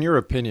your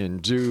opinion,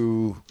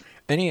 do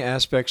any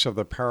aspects of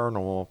the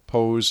paranormal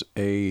pose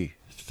a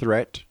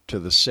threat to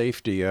the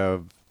safety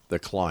of the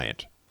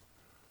client?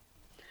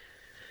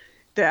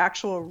 The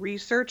actual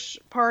research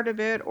part of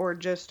it, or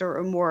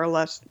more or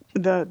less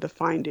the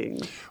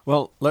findings?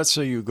 Well, let's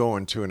say you go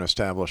into an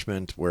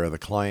establishment where the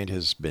client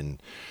has been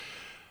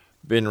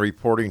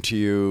reporting to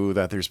you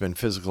that there's been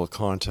physical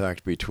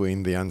contact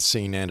between the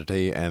unseen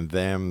entity and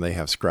them. They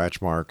have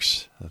scratch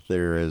marks.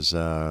 There's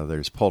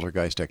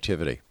poltergeist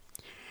activity.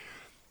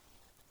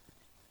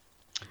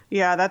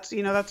 Yeah, that's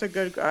a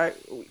good.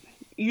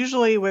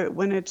 Usually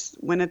when it's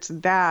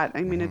that,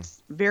 I mean,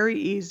 it's very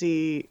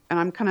easy. And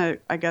I'm kind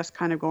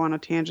of go on a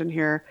tangent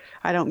here.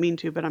 I don't mean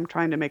to, but I'm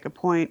trying to make a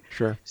point.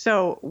 Sure.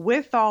 So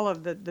with all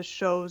of the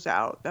shows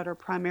out that are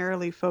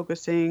primarily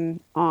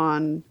focusing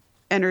on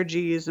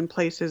energies and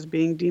places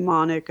being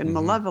demonic and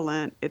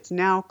malevolent, it's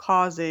now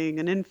causing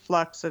an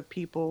influx of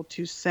people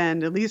to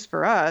send, at least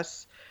for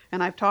us,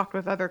 and I've talked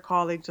with other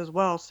colleagues as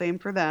well, same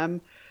for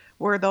them,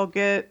 where they'll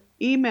get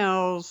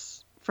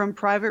emails from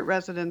private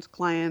residence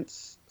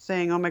clients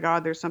saying, oh my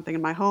God, there's something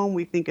in my home,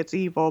 we think it's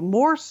evil,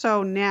 more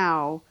so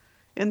now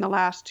in the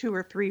last 2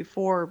 or 3,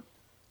 4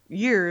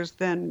 years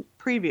than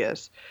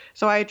previous.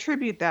 So I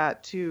attribute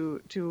that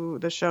to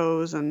the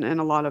shows and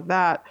a lot of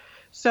that.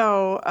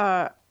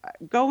 So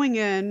going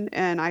in,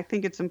 and I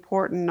think it's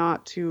important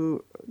not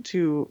to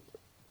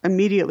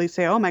immediately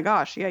say, oh my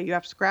gosh, yeah, you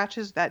have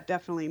scratches, that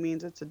definitely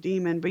means it's a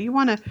demon. But you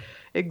want to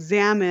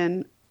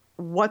examine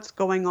what's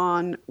going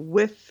on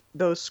with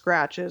those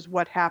scratches,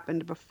 what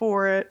happened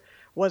before it.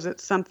 Was it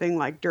something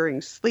like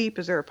during sleep?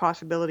 Is there a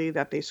possibility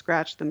that they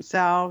scratched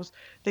themselves?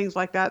 Things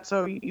like that.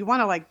 So you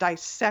want to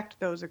dissect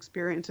those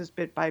experiences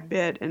bit by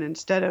bit, and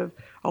instead of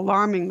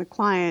alarming the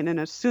client and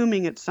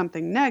assuming it's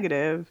something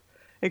negative,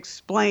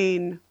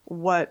 explain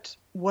what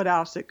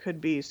else it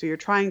could be. So you're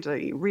trying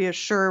to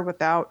reassure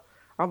without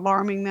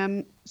alarming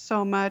them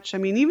so much. I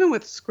mean, even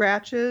with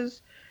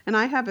scratches, and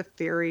I have a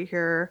theory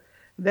here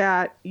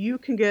that you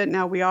can get,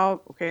 now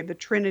the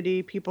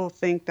Trinity, people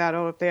think that,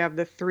 if they have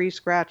the 3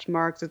 scratch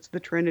marks, it's the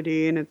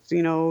Trinity and it's,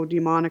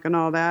 demonic and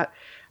all that.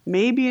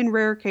 Maybe in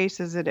rare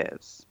cases it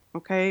is,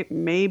 okay?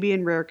 Maybe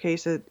in rare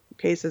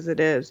cases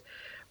it is.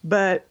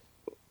 But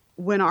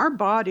when our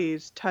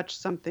bodies touch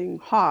something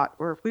hot,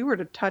 or if we were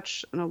to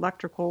touch an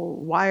electrical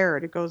wire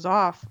and it goes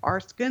off, our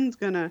skin's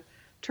going to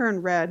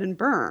turn red and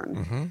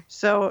burn.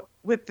 So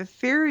with the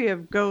theory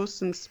of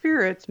ghosts and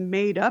spirits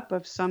made up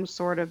of some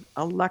sort of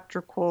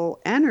electrical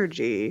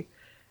energy,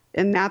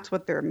 and that's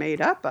what they're made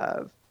up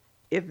of,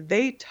 if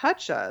they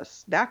touch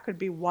us, that could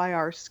be why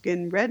our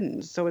skin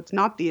reddens. So it's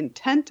not the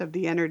intent of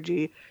the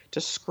energy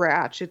to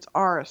scratch. It's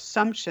our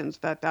assumptions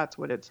that that's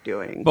what it's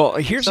doing. Well,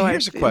 here's a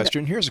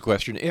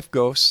question. If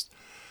ghosts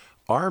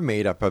are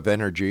made up of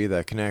energy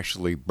that can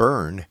actually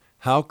burn,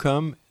 how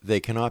come they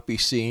cannot be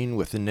seen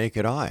with the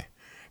naked eye?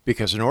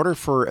 Because in order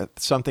for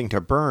something to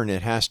burn,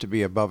 it has to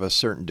be above a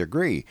certain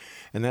degree,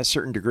 and that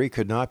certain degree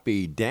could not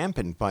be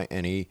dampened by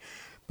any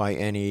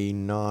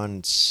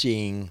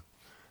non-seeing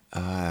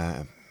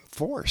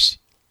force.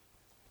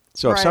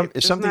 So right.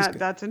 if something's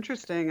that's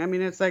interesting. I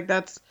mean, it's like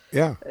that's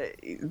yeah.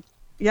 I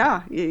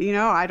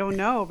don't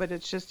know, but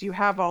it's just you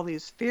have all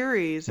these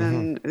theories,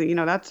 and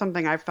that's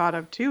something I've thought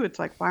of too. It's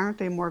like, why aren't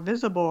they more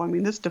visible? I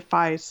mean, this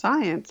defies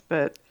science,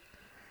 but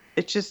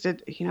it's just,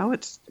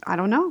 I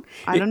don't know.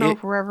 I don't know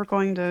if we're ever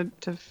going to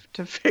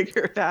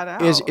figure that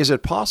out. Is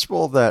it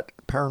possible that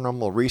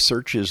paranormal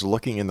research is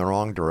looking in the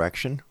wrong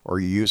direction, or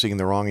using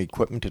the wrong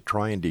equipment to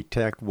try and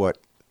detect what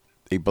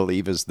they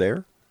believe is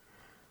there?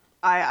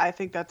 I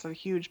think that's a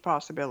huge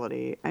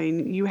possibility. I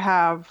mean, you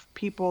have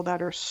people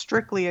that are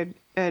strictly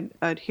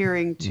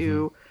adhering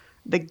to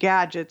the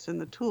gadgets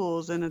and the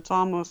tools, and it's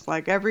almost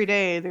like every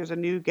day there's a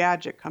new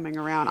gadget coming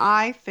around.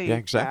 I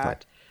think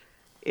that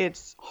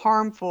it's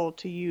harmful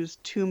to use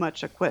too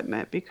much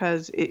equipment,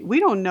 because we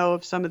don't know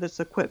if some of this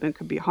equipment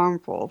could be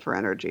harmful for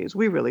energies.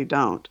 We really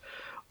don't.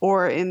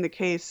 Or in the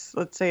case,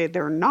 let's say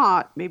they're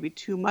not, maybe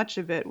too much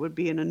of it would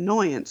be an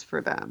annoyance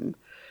for them.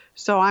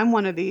 So I'm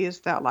one of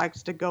these that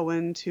likes to go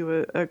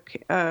into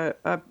a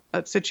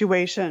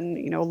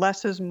situation,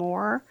 less is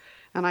more.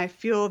 And I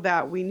feel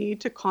that we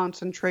need to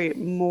concentrate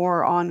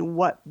more on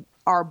what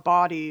our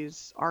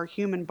bodies, our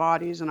human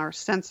bodies and our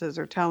senses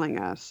are telling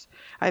us.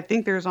 I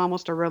think there's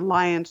almost a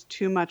reliance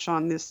too much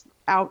on this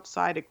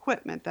outside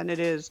equipment than it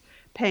is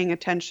paying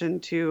attention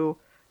to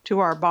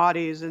our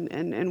bodies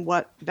and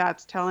what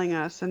that's telling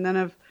us. And then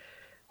of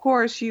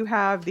course you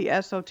have the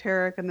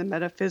esoteric and the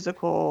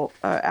metaphysical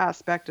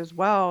aspect as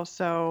well.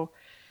 So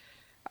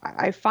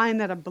I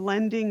find that a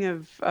blending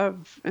of,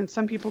 and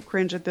some people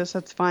cringe at this,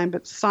 that's fine,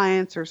 but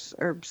science or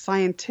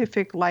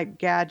scientific like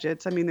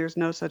gadgets, I mean, there's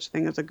no such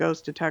thing as a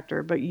ghost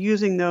detector, but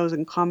using those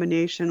in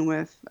combination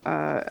with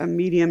a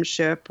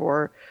mediumship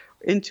or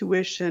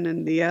intuition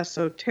and the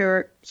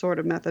esoteric sort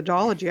of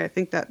methodology, I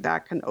think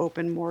that can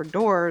open more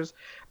doors.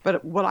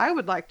 But what I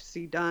would like to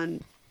see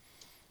done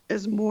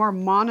is more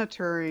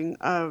monitoring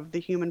of the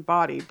human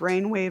body,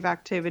 brainwave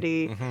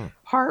activity,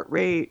 heart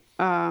rate,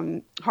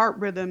 heart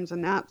rhythms,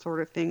 and that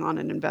sort of thing on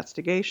an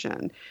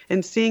investigation,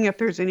 and seeing if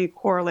there's any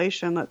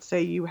correlation. Let's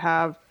say you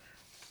have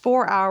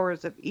 4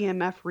 hours of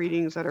EMF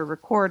readings that are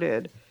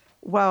recorded.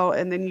 Well,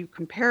 and then you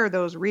compare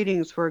those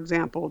readings, for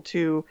example,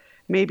 to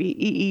maybe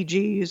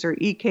EEGs or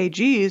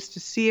EKGs to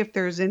see if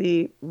there's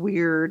any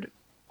weird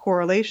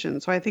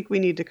correlation. So I think we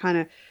need to kind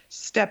of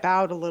step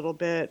out a little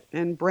bit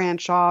and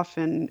branch off,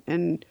 and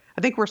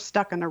I think we're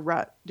stuck in a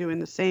rut doing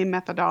the same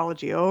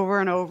methodology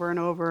over and over and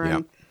over. Yep.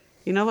 And,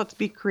 let's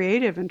be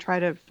creative and try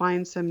to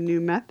find some new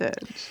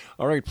methods.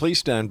 All right, please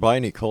stand by,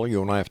 Nicole. You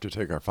and I have to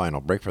take our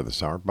final break for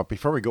this hour. But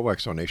before we go,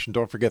 Exo Nation,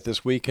 don't forget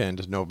next weekend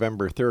on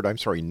November the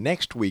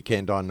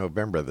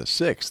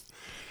 6th.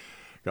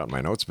 Got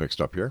my notes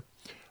mixed up here.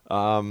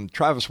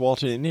 Travis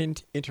Walton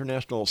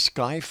International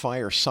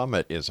Skyfire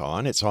Summit is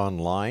on. It's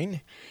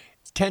online.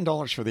 It's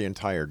 $10 for the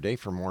entire day.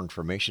 For more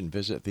information,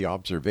 visit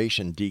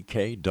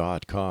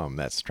theobservationdk.com.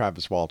 That's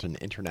Travis Walton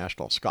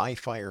International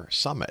Skyfire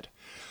Summit.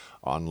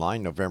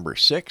 Online November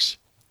 6th,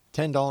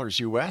 $10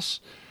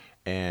 US,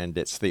 and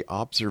it's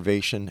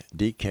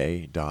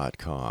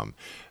theobservationdk.com.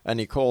 And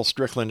Nicole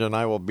Strickland and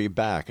I will be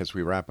back as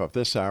we wrap up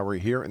this hour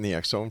here in the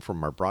X-Zone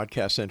from our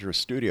Broadcast Center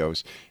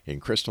studios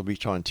in Crystal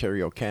Beach,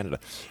 Ontario, Canada.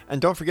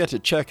 And don't forget to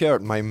check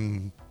out my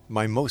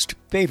most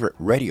favorite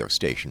radio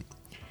station.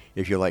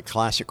 If you like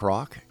classic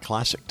rock,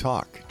 classic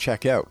talk,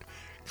 check out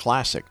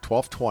Classic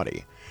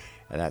 1220.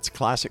 And that's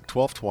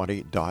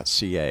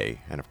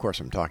classic1220.ca. And of course,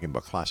 I'm talking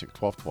about Classic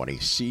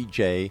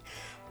 1220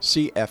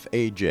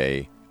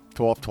 CFAJ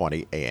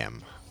 1220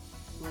 AM.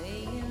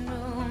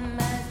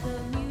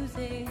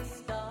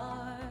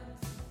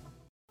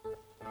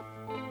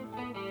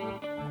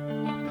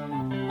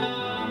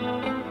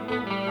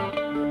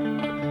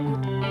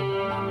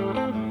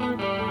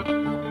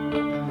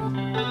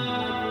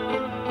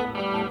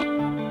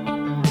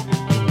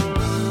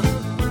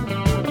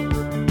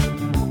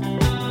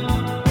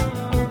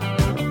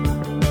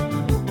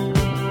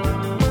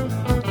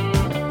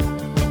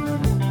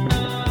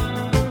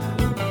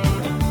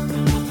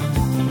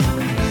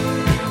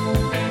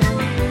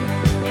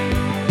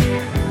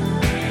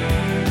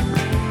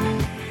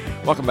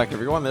 Welcome back,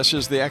 everyone. This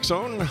is the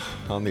X-Zone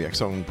on the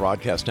X-Zone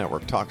Broadcast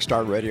Network,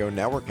 Talkstar Radio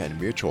Network, and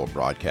Mutual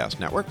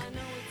Broadcast Network.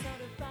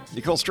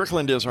 Nicole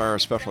Strickland is our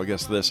special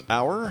guest this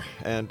hour,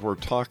 and we're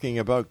talking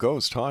about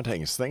ghost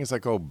hauntings, things that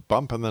go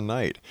bump in the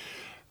night.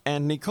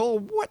 And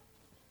Nicole,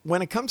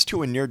 when it comes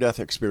to a near-death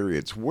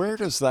experience, where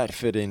does that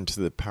fit into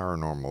the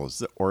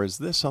paranormal? Or is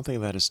this something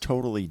that is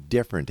totally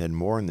different and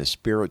more in the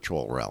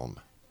spiritual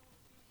realm?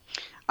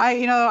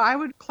 I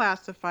would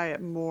classify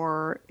it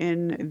more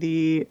in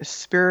the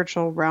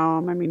spiritual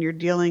realm. I mean, you're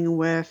dealing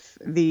with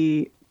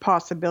the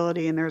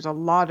possibility, and there's a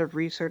lot of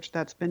research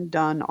that's been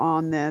done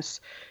on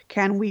this.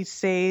 Can we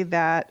say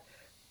that,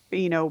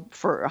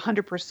 for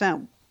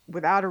 100%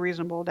 without a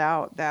reasonable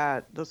doubt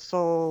that the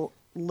soul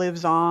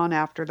lives on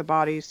after the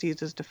body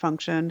ceases to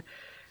function?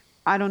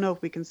 I don't know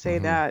if we can say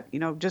that,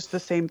 just the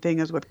same thing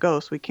as with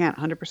ghosts. We can't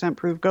 100%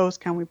 prove ghosts.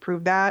 Can we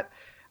prove that?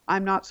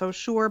 I'm not so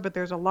sure, but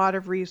there's a lot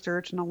of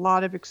research and a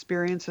lot of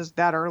experiences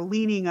that are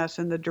leaning us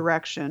in the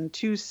direction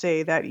to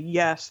say that,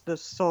 yes, the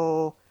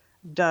soul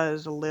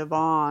does live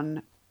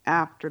on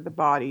after the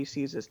body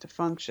ceases to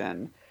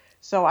function.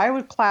 So I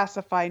would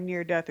classify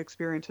near-death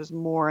experiences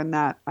more in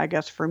that, I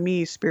guess, for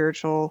me,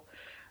 spiritual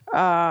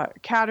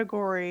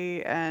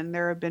category, and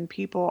there have been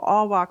people,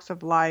 all walks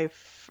of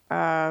life,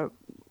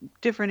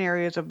 different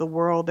areas of the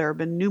world. There have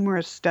been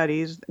numerous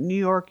studies. New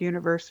York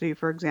University,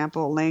 for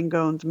example,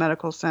 Langone's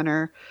Medical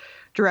Center,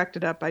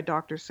 directed up by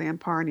Dr. Sam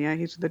Parnia,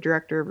 he's the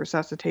director of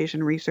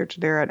resuscitation research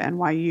there at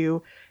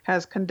NYU,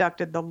 has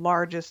conducted the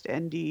largest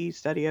NDE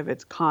study of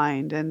its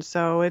kind. And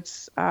so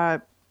it's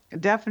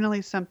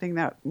definitely something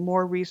that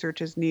more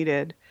research is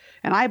needed.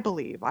 And I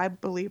believe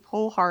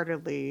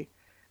wholeheartedly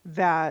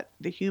that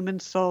the human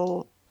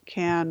soul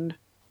can,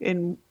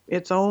 in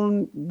its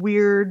own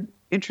weird,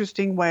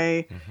 interesting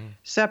way,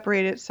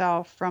 separate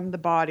itself from the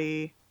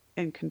body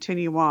and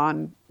continue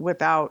on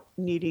without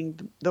needing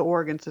the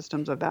organ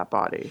systems of that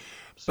body.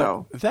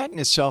 So but that in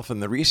itself,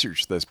 and the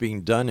research that's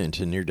being done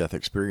into near-death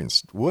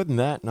experience, wouldn't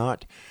that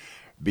not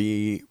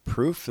be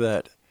proof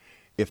that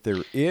if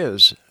there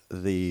is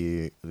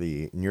the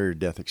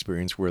near-death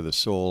experience where the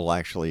soul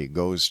actually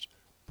goes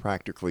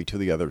practically to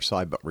the other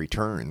side but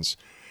returns,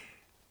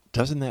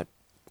 doesn't that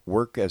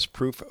work as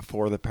proof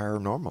for the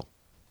paranormal?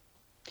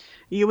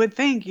 You would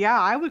think, yeah,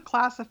 I would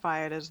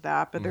classify it as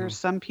that, but there's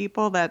some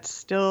people that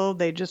still,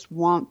 they just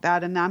want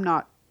that, and I'm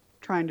not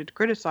trying to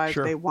criticize,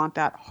 they want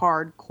that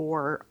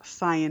hardcore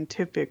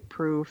scientific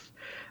proof.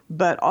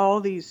 But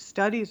all these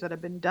studies that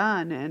have been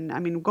done, and I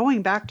mean,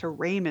 going back to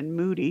Raymond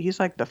Moody, he's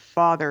like the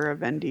father of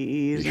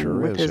NDEs,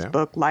 and with his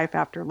book, Life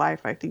After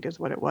Life, I think is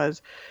what it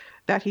was,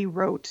 that he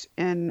wrote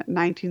in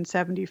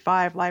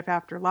 1975, Life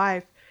After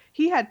Life.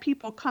 He had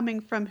people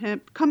coming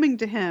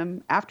to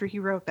him after he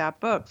wrote that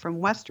book from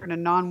Western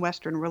and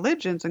non-Western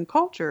religions and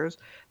cultures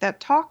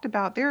that talked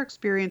about their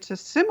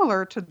experiences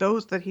similar to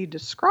those that he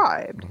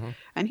described.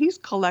 And he's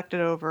collected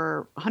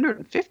over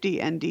 150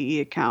 NDE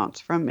accounts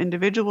from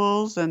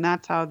individuals, and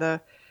that's how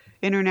the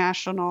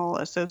International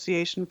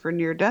Association for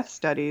Near-Death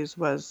Studies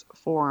was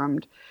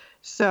formed.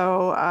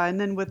 So, and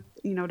then with,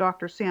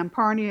 Dr. Sam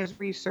Parnia's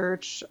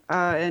research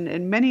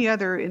and many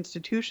other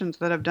institutions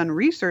that have done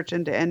research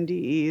into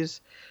NDEs,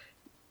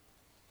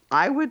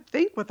 I would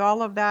think with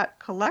all of that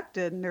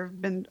collected, and there have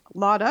been a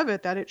lot of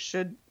it, that it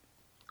should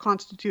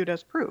constitute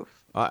as proof.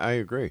 I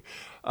agree.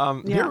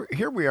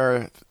 Here we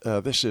are.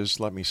 This is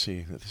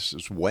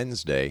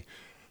Wednesday.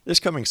 This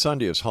coming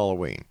Sunday is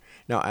Halloween.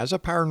 Now, as a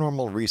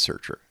paranormal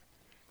researcher,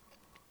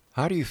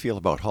 how do you feel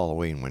about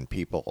Halloween when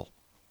people,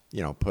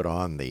 put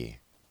on the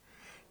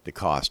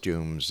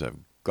costumes of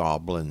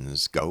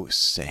goblins,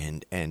 ghosts,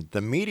 and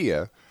the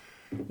media,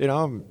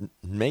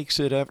 makes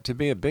it up to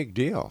be a big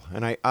deal.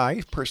 And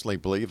I personally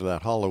believe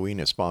that Halloween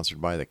is sponsored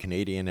by the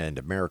Canadian and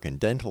American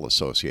Dental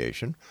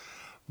Association.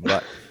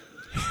 But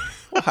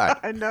what?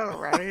 I know,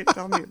 right?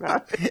 Tell me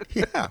about it.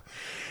 Yeah.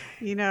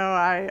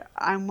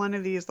 I'm one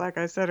of these, like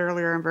I said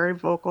earlier, I'm very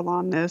vocal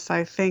on this.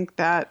 I think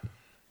that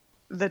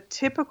the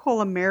typical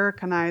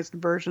Americanized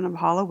version of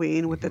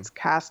Halloween with its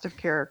cast of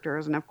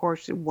characters, and of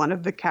course one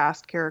of the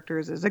cast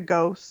characters is a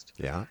ghost.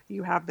 Yeah.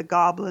 You have the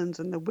goblins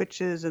and the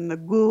witches and the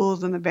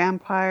ghouls and the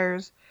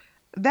vampires.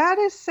 That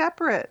is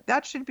separate.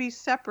 That should be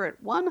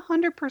separate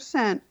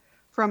 100%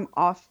 from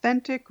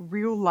authentic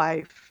real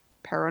life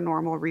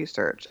paranormal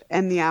research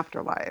and the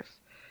afterlife.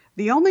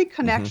 The only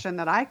connection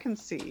that I can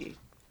see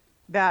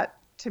that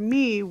to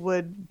me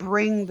would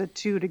bring the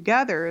two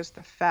together is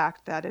the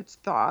fact that it's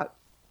thought,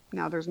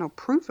 now there's no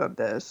proof of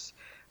this,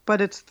 but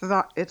it's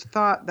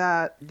thought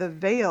that the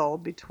veil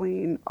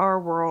between our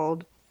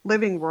world,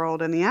 living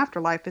world, and the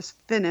afterlife is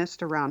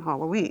thinnest around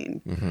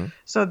Halloween.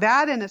 So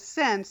that, in a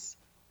sense,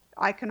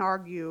 I can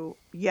argue,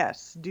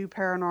 yes, do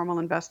paranormal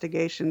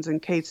investigations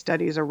and case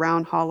studies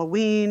around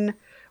Halloween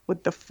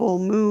with the full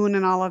moon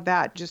and all of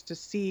that, just to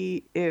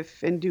see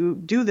if, and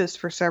do this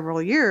for several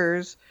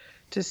years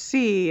to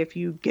see if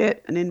you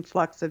get an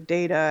influx of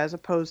data as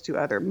opposed to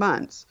other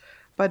months.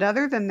 But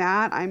other than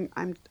that,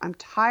 I'm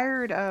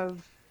tired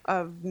of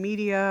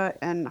media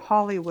and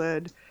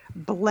Hollywood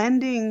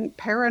blending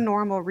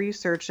paranormal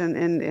research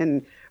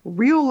and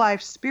real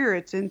life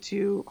spirits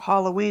into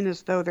Halloween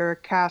as though they're a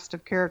cast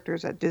of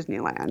characters at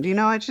Disneyland.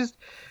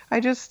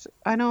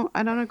 I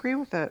don't agree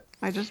with it.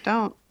 I just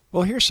don't.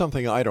 Well, here's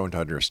something I don't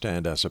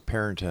understand as a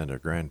parent and a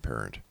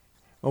grandparent.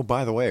 Oh,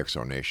 by the way,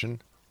 Exonation,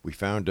 we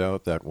found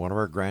out that one of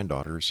our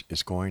granddaughters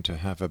is going to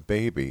have a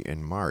baby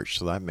in March,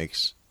 so that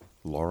makes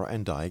Laura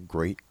and I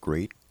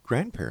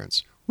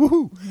great-great-grandparents.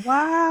 Woohoo!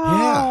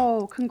 Wow!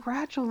 Yeah.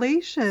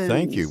 Congratulations!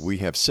 Thank you. We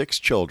have 6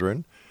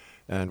 children,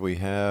 and we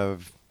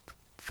have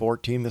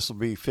 14. This will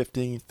be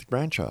 15th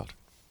grandchild.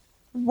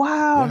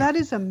 Wow, that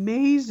is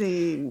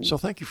amazing. So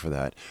thank you for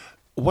that.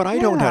 What I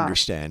don't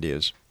understand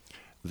is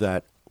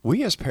that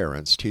we as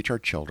parents teach our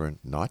children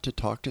not to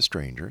talk to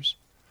strangers,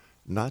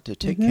 not to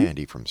take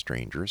candy from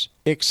strangers,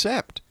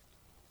 except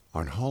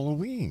on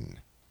Halloween,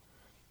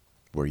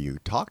 where you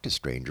talk to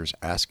strangers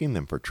asking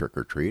them for trick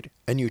or treat,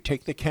 and you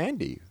take the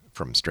candy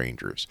from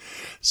strangers.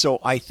 So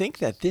I think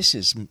that this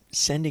is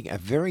sending a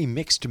very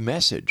mixed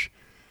message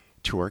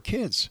to our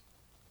kids.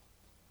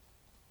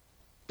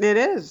 It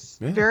is,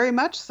 very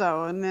much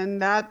so. And then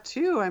that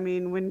too, I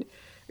mean, when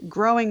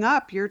growing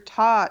up, you're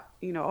taught,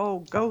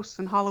 ghosts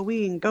and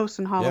Halloween,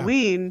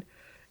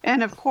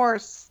 And of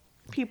course,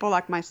 people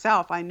like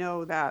myself, I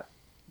know that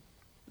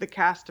the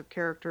cast of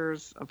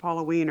characters of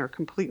Halloween are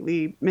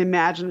completely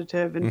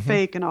imaginative and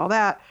fake and all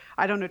that.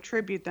 I don't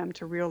attribute them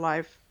to real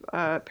life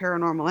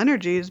paranormal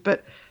energies,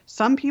 but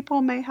some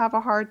people may have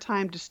a hard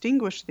time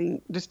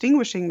distinguishing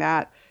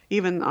that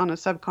even on a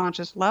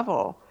subconscious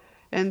level.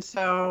 And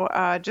so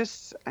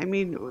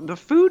the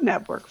Food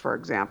Network, for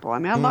example, I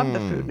love the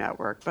Food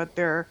Network, but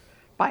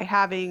by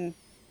having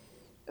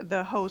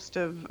the host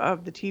of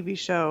the TV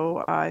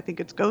show, I think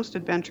it's Ghost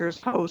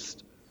Adventures,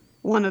 host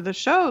one of the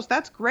shows,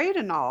 that's great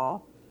and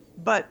all.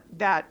 But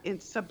that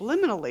it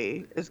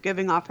subliminally is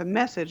giving off a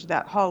message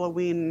that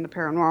Halloween and the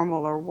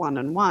paranormal are one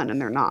and one,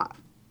 and they're not.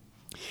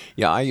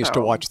 Yeah, I used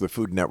to watch the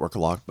Food Network a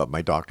lot, but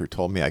my doctor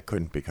told me I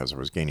couldn't because I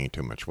was gaining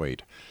too much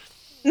weight.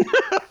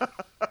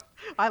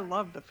 I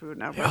love the Food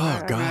Network.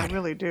 Oh, God. I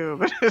really do.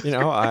 But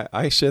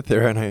I sit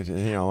there and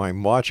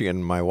I'm watching,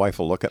 and my wife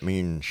will look at me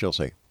and she'll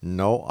say,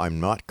 "No, I'm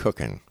not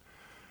cooking.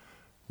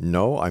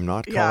 No, I'm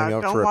not calling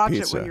out for a pizza." Don't watch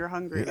it when you're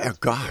hungry. Yeah,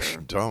 gosh,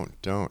 sure. don't.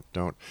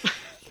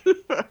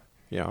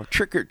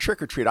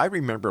 Trick or treat. I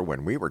remember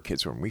when we were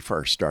kids, when we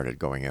first started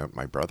going out,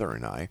 my brother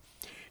and I,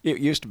 it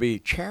used to be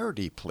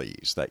charity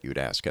please that you'd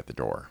ask at the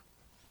door.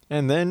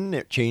 And then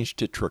it changed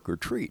to trick or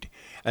treat.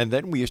 And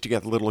then we used to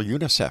get little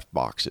UNICEF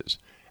boxes.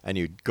 And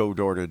you'd go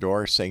door to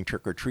door saying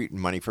trick or treat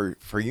and money for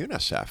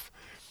UNICEF.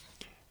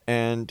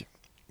 And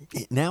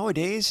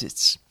nowadays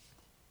it's,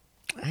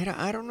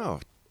 I don't know.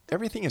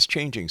 Everything is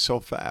changing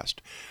so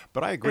fast.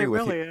 But I agree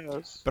with you. It really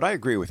is. But I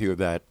agree with you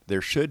that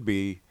there should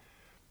be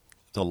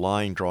the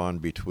line drawn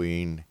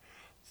between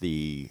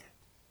the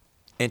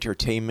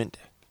entertainment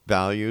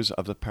values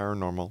of the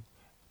paranormal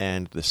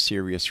and the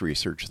serious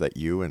research that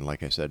you and,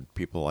 like I said,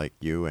 people like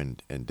you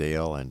and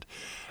Dale and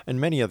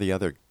many of the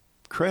other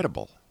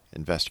credible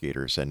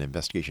investigators and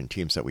investigation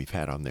teams that we've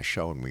had on this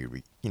show, and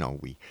we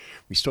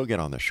still get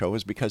on the show,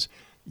 is because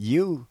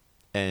you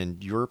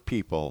and your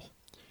people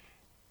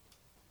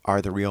are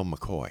the real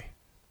McCoy.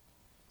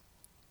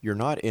 You're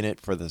not in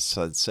it for the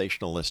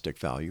sensationalistic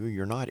value.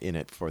 You're not in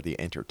it for the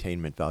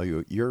entertainment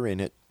value. You're in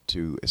it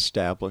to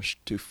establish,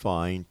 to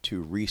find,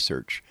 to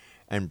research,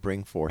 and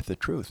bring forth the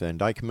truth.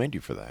 And I commend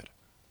you for that.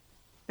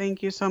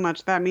 Thank you so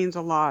much. That means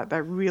a lot.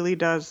 That really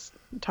does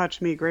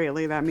touch me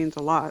greatly. That means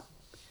a lot.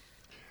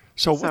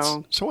 So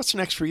what's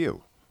next for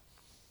you?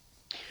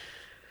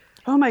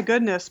 Oh my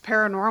goodness,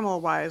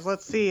 paranormal wise,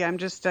 let's see. I'm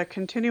just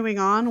continuing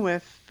on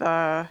with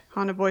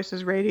Haunted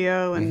Voices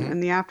Radio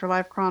and the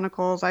Afterlife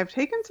Chronicles. I've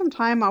taken some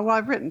time. Well,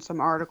 I've written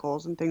some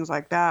articles and things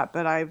like that,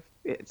 but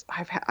it's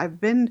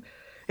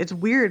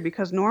weird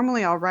because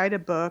normally I'll write a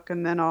book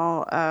and then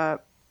I'll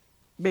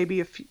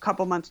maybe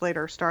couple months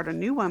later start a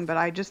new one. But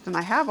I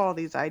have all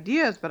these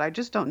ideas, but I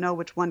just don't know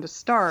which one to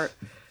start.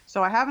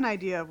 So I have an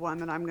idea of one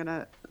that I'm going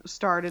to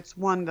start. It's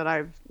one that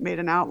I've made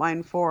an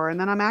outline for, and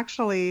then I'm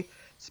actually.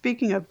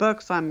 Speaking of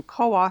books, I'm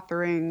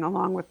co-authoring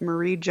along with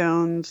Marie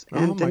Jones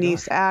and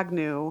Denise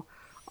Agnew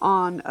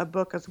on a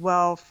book as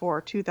well for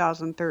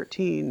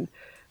 2013.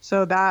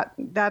 So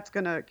that's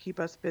going to keep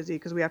us busy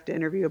because we have to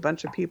interview a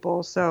bunch of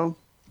people. So,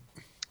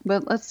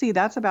 but let's see,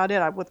 that's about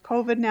it. With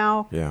COVID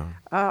now,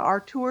 our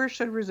tour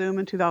should resume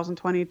in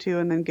 2022,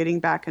 and then getting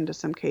back into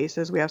some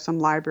cases. We have some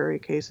library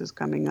cases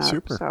coming up.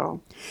 Super. So,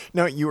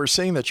 now, you were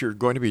saying that you're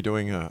going to be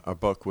doing a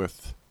book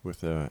with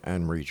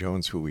Anne-Marie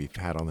Jones, who we've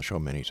had on the show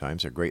many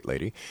times, a great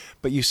lady.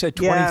 But you said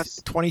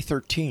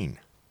 2013.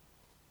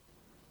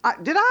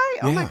 Did I?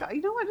 Yeah. Oh my God!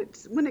 You know what?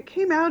 When it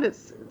came out, it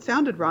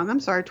sounded wrong. I'm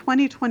sorry.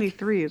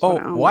 2023 is.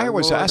 Why I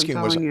was asking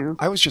was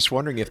I was just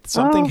wondering if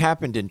something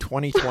happened in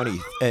 2020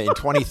 in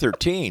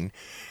 2013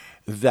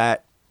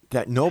 that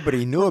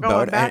nobody knew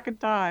about. Back in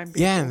time.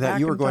 Yeah, and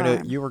that you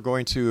were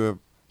going to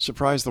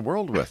surprise the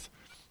world with.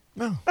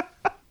 No,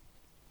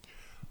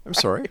 I'm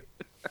sorry.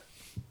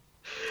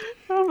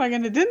 Oh my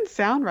God, it didn't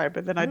sound right,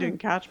 but then I didn't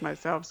catch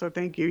myself, so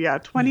thank you. Yeah,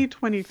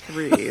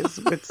 2023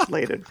 is what it's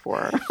slated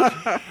for.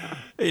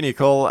 Hey,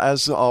 Nicole,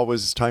 as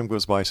always, time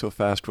goes by so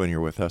fast when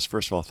you're with us.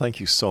 First of all, thank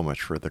you so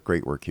much for the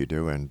great work you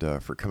do and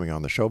for coming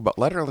on the show. But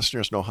let our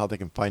listeners know how they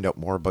can find out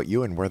more about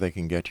you and where they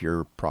can get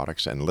your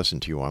products and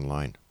listen to you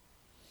online.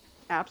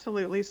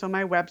 Absolutely. So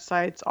my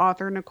website's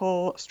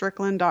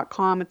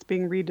authorNicoleStrickland.com. It's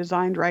being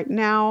redesigned right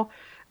now.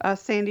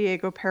 San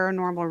Diego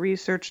Paranormal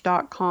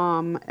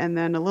Research.com, and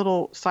then a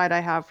little site I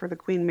have for the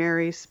Queen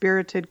Mary,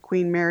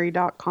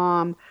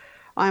 SpiritedQueenMary.com.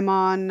 I'm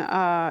on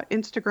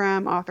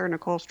Instagram, author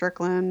Nicole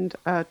Strickland,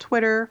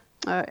 Twitter,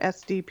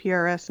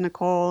 SDPRS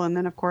Nicole, and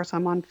then of course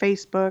I'm on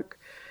Facebook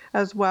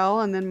as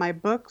well. And then my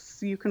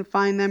books, you can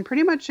find them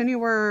pretty much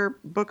anywhere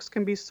books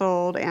can be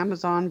sold,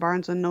 Amazon,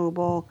 Barnes &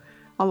 Noble,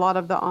 a lot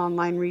of the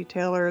online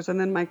retailers. And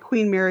then my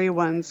Queen Mary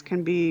ones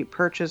can be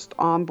purchased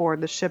on board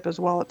the ship as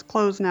well. It's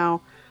closed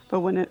now, but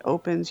when it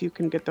opens, you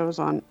can get those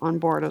on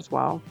board as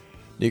well.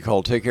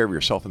 Nicole, take care of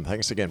yourself, and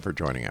thanks again for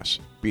joining us.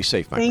 Be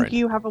safe, my friend. Thank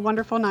you. Have a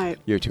wonderful night.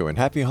 You too, and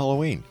happy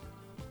Halloween.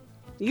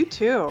 You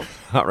too.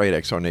 All right,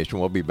 X Zone Nation,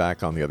 we'll be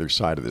back on the other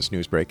side of this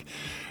news break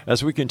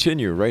as we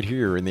continue right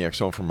here in the X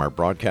Zone from our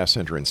broadcast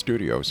center and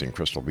studios in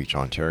Crystal Beach,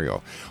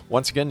 Ontario.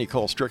 Once again,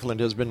 Nicole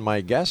Strickland has been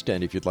my guest,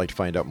 and if you'd like to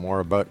find out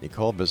more about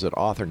Nicole, visit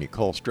author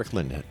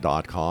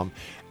NicoleStrickland.com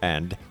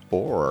and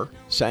or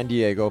San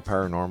Diego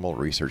Paranormal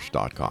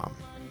Research.com.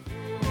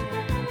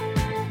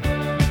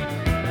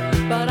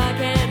 But I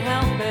can't